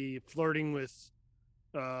the flirting with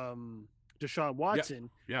Deshaun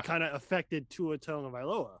Watson. Yeah. Kind of affected Tua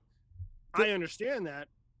Tagovailoa. I understand that.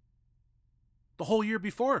 The whole year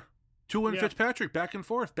before, Tua and Fitzpatrick back and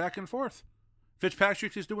forth.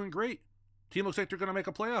 Fitzpatrick is doing great. Team looks like they're going to make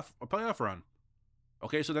a playoff run.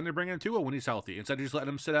 Okay, so then they bring in Tua when he's healthy instead of just letting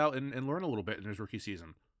him sit out and learn a little bit in his rookie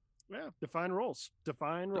season. Yeah, define roles.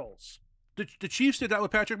 The Chiefs did that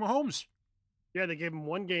with Patrick Mahomes. Yeah, they gave him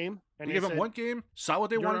one game. And they gave him one game, saw what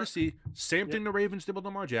they wanted to see. Same thing the Ravens did with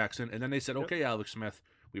Lamar Jackson. And then they said, okay, Alex Smith,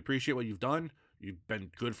 we appreciate what you've done. You've been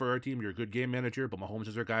good for our team. You're a good game manager, but Mahomes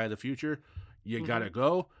is our guy of the future. You got to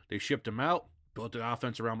go. They shipped him out, built an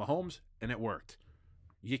offense around Mahomes, and it worked.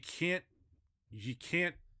 You can't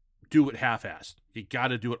do it half-assed. You got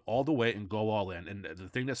to do it all the way and go all in. And the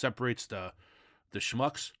thing that separates the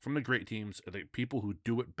schmucks from the great teams are the people who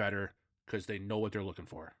do it better because they know what they're looking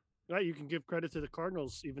for. Right, you can give credit to the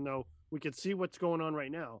Cardinals, even though we can see what's going on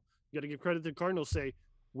right now. You got to give credit to the Cardinals. Say,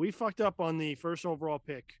 we fucked up on the first overall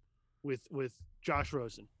pick with Josh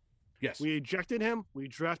Rosen. Yes. We ejected him. We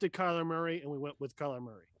drafted Kyler Murray, and we went with Kyler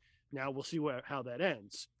Murray. Now we'll see how that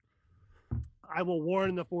ends. I will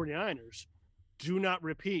warn the 49ers, do not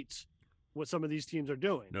repeat what some of these teams are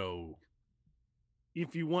doing. No.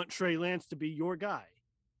 If you want Trey Lance to be your guy,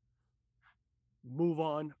 move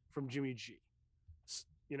on from Jimmy G.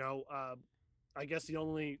 I guess the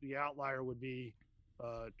outlier would be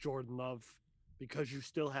Jordan Love, because you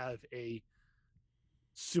still have a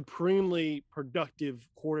supremely productive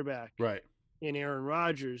quarterback in Aaron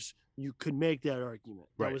Rodgers. You could make that argument.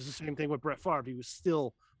 Right. That was the same thing with Brett Favre. He was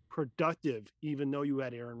still productive even though you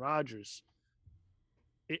had Aaron Rodgers.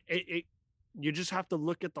 You just have to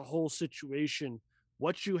look at the whole situation,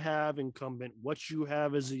 what you have incumbent, what you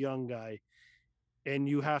have as a young guy, and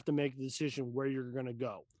you have to make the decision where you're going to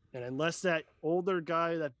go. And unless that older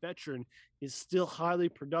guy, that veteran, is still highly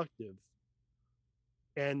productive,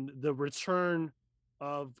 and the return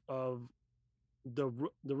of the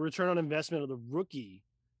return on investment of the rookie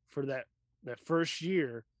for that first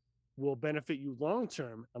year will benefit you long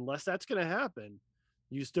term, unless that's going to happen,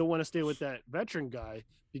 you still want to stay with that veteran guy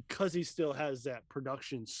because he still has that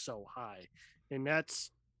production so high. And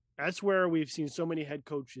that's where we've seen so many head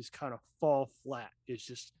coaches kind of fall flat. It's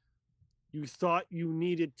just, you thought you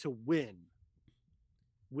needed to win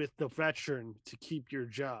with the veteran to keep your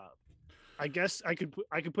job. I guess I could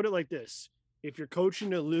put it like this: if you're coaching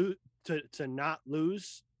to not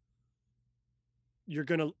lose, you're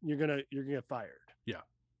gonna get fired. Yeah.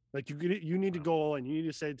 Like you need to go all in. You need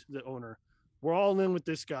to say to the owner, we're all in with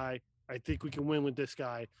this guy. I think we can win with this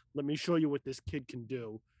guy. Let me show you what this kid can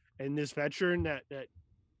do. And this veteran that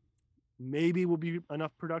maybe will be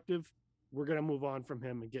enough productive, we're going to move on from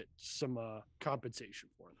him and get some compensation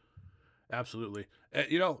for him. Absolutely.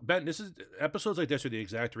 Ben, this is episodes like this are the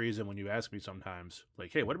exact reason when you ask me sometimes,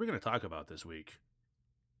 like, hey, what are we going to talk about this week?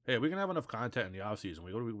 Hey, we can have enough content in the off season.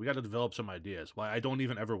 We got to develop some ideas. Why I don't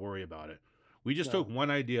even ever worry about it. We just No. took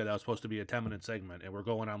one idea that was supposed to be a 10-minute segment, and we're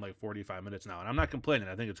going on like 45 minutes now. And I'm not complaining.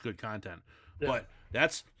 I think it's good content. Yeah. But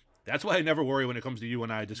that's why I never worry when it comes to you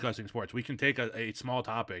and I discussing sports. We can take a small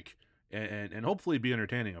topic and hopefully be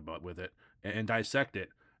entertaining about with it and dissect it.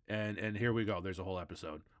 And here we go. There's a whole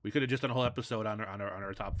episode. We could have just done a whole episode on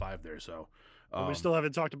our top 5 there. So But we still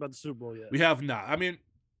haven't talked about the Super Bowl yet. we have not. I mean,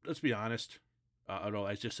 let's be honest. Although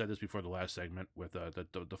I just said this before the last segment with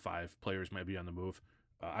the 5 players might be on the move.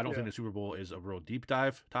 I don't think the Super Bowl is a real deep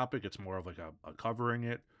dive topic. It's more of like a covering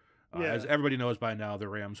it. As everybody knows by now, the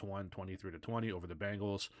Rams won 23-20 over the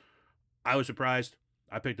Bengals. I was surprised.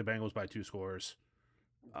 I picked the Bengals by 2 scores.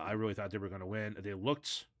 I really thought they were going to win. They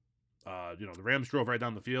looked, the Rams drove right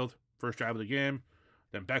down the field first drive of the game.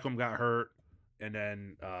 Then Beckham got hurt, and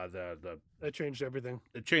then That changed everything.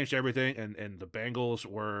 it changed everything. And the Bengals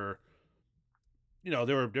were. They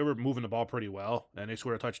were moving the ball pretty well, and they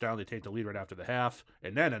scored a touchdown. They take the lead right after the half,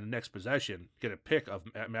 and then in the next possession, get a pick of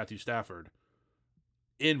Matthew Stafford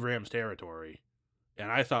in Rams territory,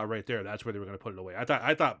 and I thought right there that's where they were going to put it away.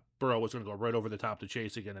 I thought Burrow was going to go right over the top to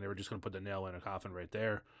Chase again, and they were just going to put the nail in a coffin right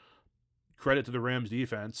there. Credit to the Rams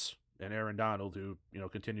defense and Aaron Donald, who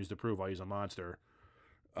continues to prove why he's a monster.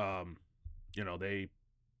 Burrow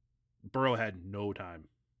had no time,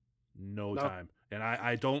 and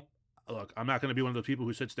I don't. Look, I'm not going to be one of those people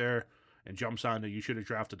who sits there and jumps on that you should have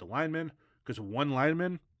drafted the lineman, because one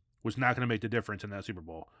lineman was not going to make the difference in that Super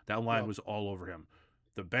Bowl. That line was all over him.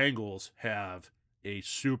 The Bengals have a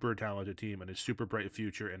super talented team and a super bright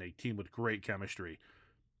future and a team with great chemistry.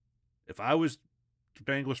 If I was the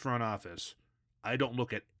Bengals front office, I don't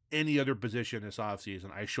look at any other position this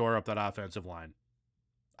offseason. I shore up that offensive line.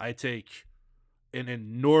 I take an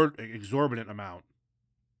exorbitant amount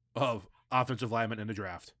of offensive linemen in the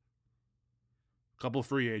draft. Couple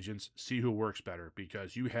free agents, see who works better,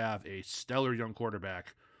 because you have a stellar young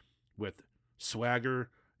quarterback with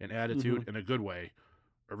swagger and attitude in a good way,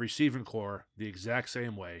 a receiving core the exact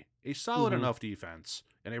same way, a solid enough defense,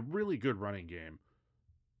 and a really good running game.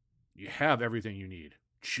 You have everything you need.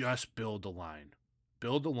 Just build the line.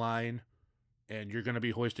 Build the line, and you're going to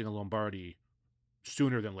be hoisting a Lombardi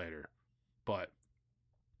sooner than later. But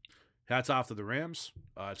hats off to the Rams.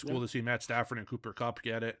 It's cool to see Matt Stafford and Cooper Kupp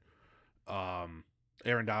get it.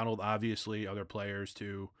 Aaron Donald, obviously, other players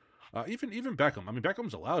too. Even Beckham. I mean,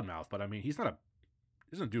 Beckham's a loudmouth, but I mean, he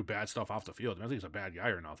doesn't do bad stuff off the field. I don't think he's a bad guy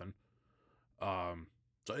or nothing. So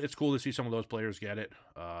it's cool to see some of those players get it.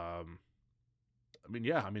 I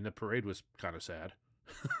mean, the parade was kind of sad.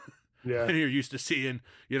 Yeah. And you're used to seeing,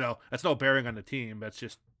 that's no bearing on the team. That's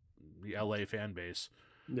just the LA fan base.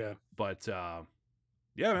 Yeah. But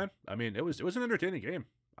man. I mean, it was an entertaining game.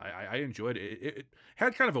 I enjoyed it. It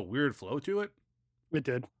had kind of a weird flow to it. It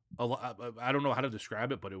did. I don't know how to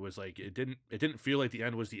describe it, but it was like it didn't feel like the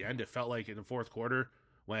end was the end. It felt like in the fourth quarter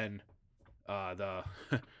when the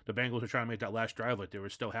Bengals were trying to make that last drive, like there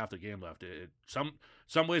was still half the game left. Some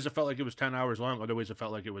ways it felt like it was 10 hours long. Other ways it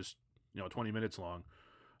felt like it was 20 minutes long.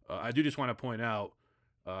 I do just want to point out,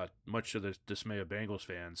 much to the dismay of Bengals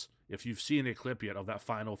fans, if you've seen a clip yet of that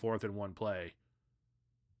final 4th and 1 play,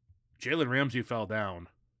 Jalen Ramsey fell down.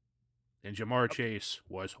 And Jamar Chase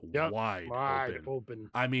was wide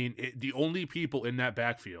open. I mean, the only people in that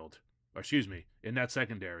backfield, in that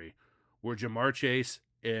secondary, were Jamar Chase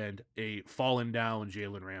and a fallen down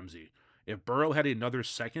Jalen Ramsey. If Burrow had another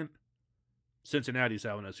second, Cincinnati's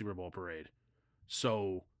having a Super Bowl parade.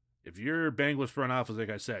 So if you're Bengals front office,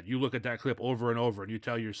 like I said, you look at that clip over and over and you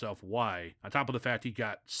tell yourself why. On top of the fact he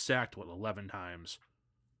got sacked, 11 times.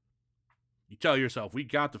 You tell yourself, we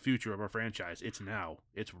got the future of our franchise. It's now.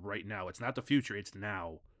 It's right now. It's not the future. It's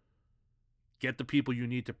now. Get the people you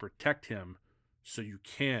need to protect him so you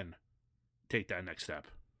can take that next step.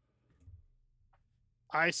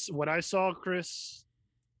 What I saw, Chris,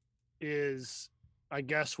 is, I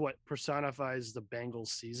guess, what personifies the Bengals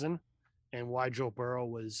season and why Joe Burrow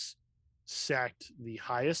was sacked the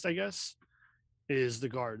highest, I guess, is the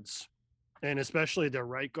guards. And especially their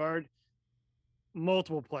right guard.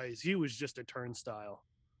 Multiple plays, he was just a turnstile.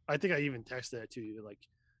 I think I even texted that to you, like,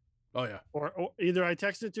 oh yeah, or either I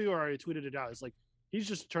texted it to you or I tweeted it out. It's like he's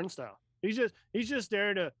just a turnstile. He's just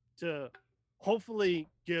there to hopefully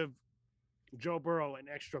give Joe Burrow an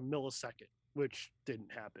extra millisecond, which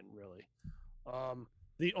didn't happen really.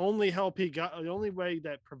 The only help he got, the only way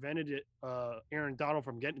that prevented it, Aaron Donald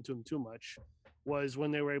from getting to him too much, was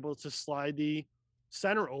when they were able to slide the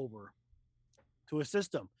center over to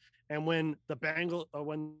assist him. And when the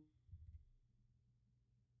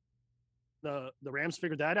the Rams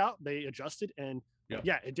figured that out. They adjusted, and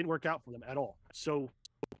Yeah. it didn't work out for them at all. So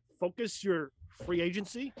focus your free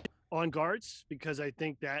agency on guards, because I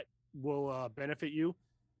think that will benefit you.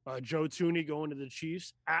 Joe Thuney going to the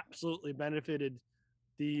Chiefs absolutely benefited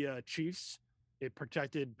the Chiefs. It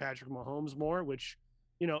protected Patrick Mahomes more, which,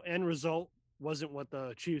 end result wasn't what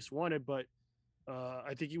the Chiefs wanted, but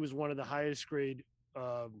I think he was one of the highest grade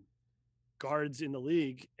guards in the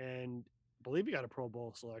league, and I believe he got a Pro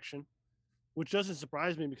Bowl selection, which doesn't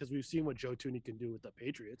surprise me because we've seen what Joe Thuney can do with the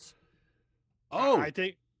Patriots. Oh, I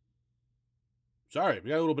think. Sorry, we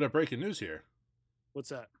got a little bit of breaking news here. What's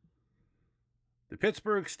that? The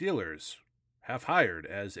Pittsburgh Steelers have hired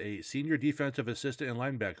as a senior defensive assistant and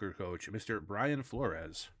linebacker coach, Mr. Brian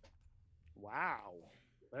Flores. Wow.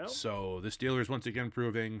 Well, so the Steelers once again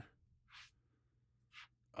proving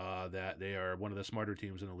that they are one of the smarter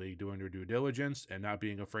teams in the league, doing their due diligence and not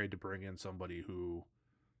being afraid to bring in somebody who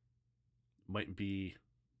might be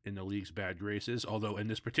in the league's bad graces. Although in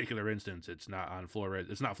this particular instance, it's not on Flores.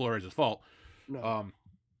 It's not Flores' fault. no.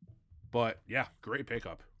 But yeah, great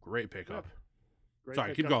pickup. Great pickup. Yep. Great Sorry,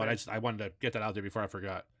 keep pickup. going. I wanted to get that out there before I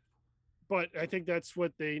forgot. But I think that's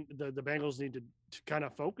what the Bengals need to kind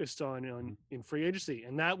of focus on in free agency,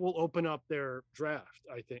 and that will open up their draft,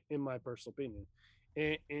 I think, in my personal opinion.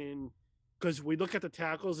 And because we look at the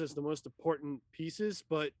tackles as the most important pieces,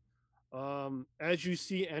 but as you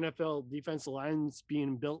see NFL defensive lines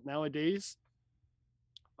being built nowadays,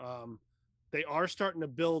 they are starting to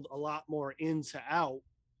build a lot more in to out,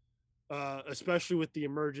 especially with the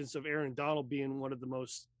emergence of Aaron Donald being one of the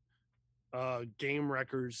most game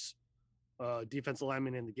wreckers, defensive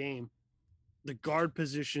linemen in the game. The guard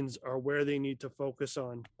positions are where they need to focus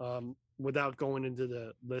on. Without going into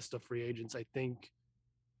the list of free agents, I think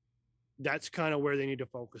that's kind of where they need to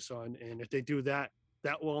focus on. And if they do that,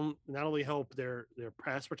 that will not only help their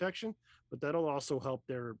pass protection, but that'll also help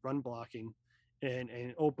their run blocking and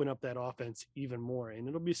open up that offense even more. And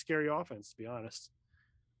it'll be a scary offense, to be honest.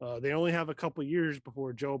 They only have a couple years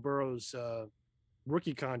before Joe Burrow's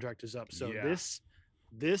rookie contract is up. So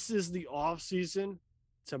this is the off season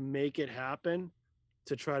to make it happen,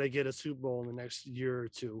 to try to get a Super Bowl in the next year or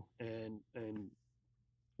two. And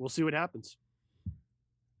we'll see what happens.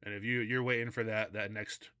 And if you're waiting for that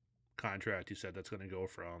next contract, you said that's going to go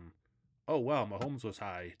from, oh wow, Mahomes was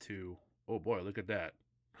high, to, oh boy, look at that.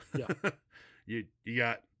 Yeah. you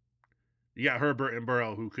got Herbert and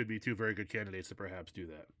Burrow, who could be two very good candidates to perhaps do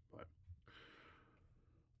that. But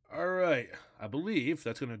all right, I believe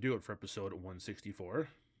that's going to do it for episode 164.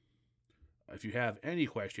 If you have any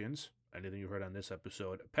questions, anything you heard on this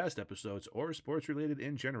episode, past episodes, or sports related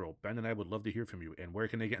in general, Ben and I would love to hear from you. And where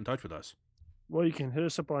can they get in touch with us? Well, you can hit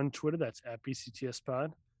us up on Twitter. That's at BCTS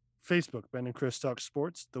Pod. Facebook, Ben and Chris Talk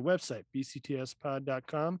Sports. The website,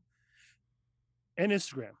 bctspod.com. And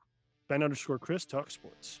Instagram, Ben_Chris Talk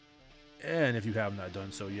Sports. And if you have not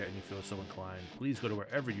done so yet and you feel so inclined, please go to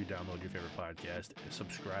wherever you download your favorite podcast,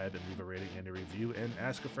 subscribe and leave a rating and a review, and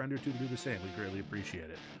ask a friend or two to do the same. We greatly appreciate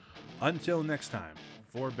it. Until next time,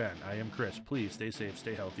 for Ben, I am Chris. Please stay safe,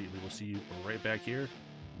 stay healthy. We will see you right back here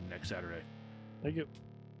next Saturday. Thank you.